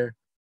inspire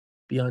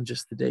beyond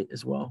just the date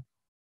as well.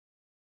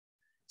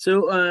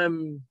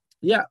 So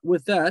yeah,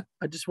 with that,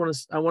 I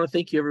want to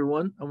thank you,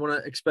 everyone. I want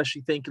to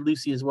especially thank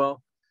Lucy as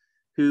well,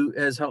 who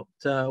has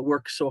helped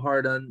work so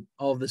hard on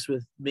all of this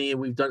with me, and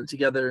we've done it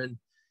together, and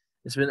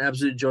it's been an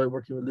absolute joy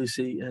working with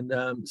Lucy.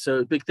 And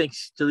so big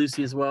thanks to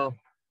Lucy as well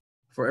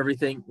for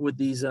everything with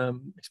these,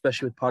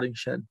 especially with Potting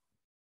Shed.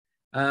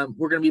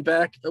 We're going to be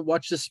back.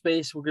 Watch this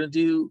space. We're going to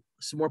do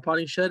some more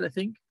Potting Shed, I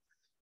think.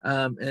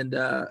 And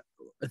I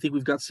think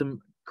we've got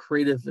some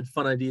creative and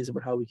fun ideas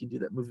about how we can do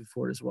that moving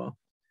forward as well.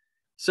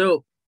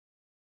 So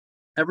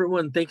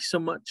everyone, thanks so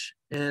much,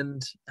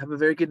 and have a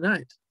very good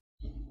night.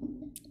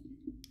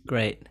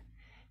 Great.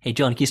 Hey,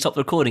 John, can you stop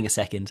the recording a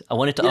second? I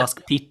wanted to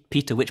ask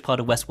Peter which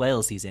part of West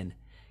Wales he's in,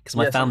 because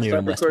my family are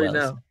in West Wales.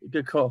 Now.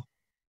 Good call.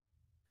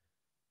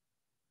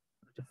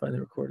 I have to find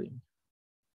the recording.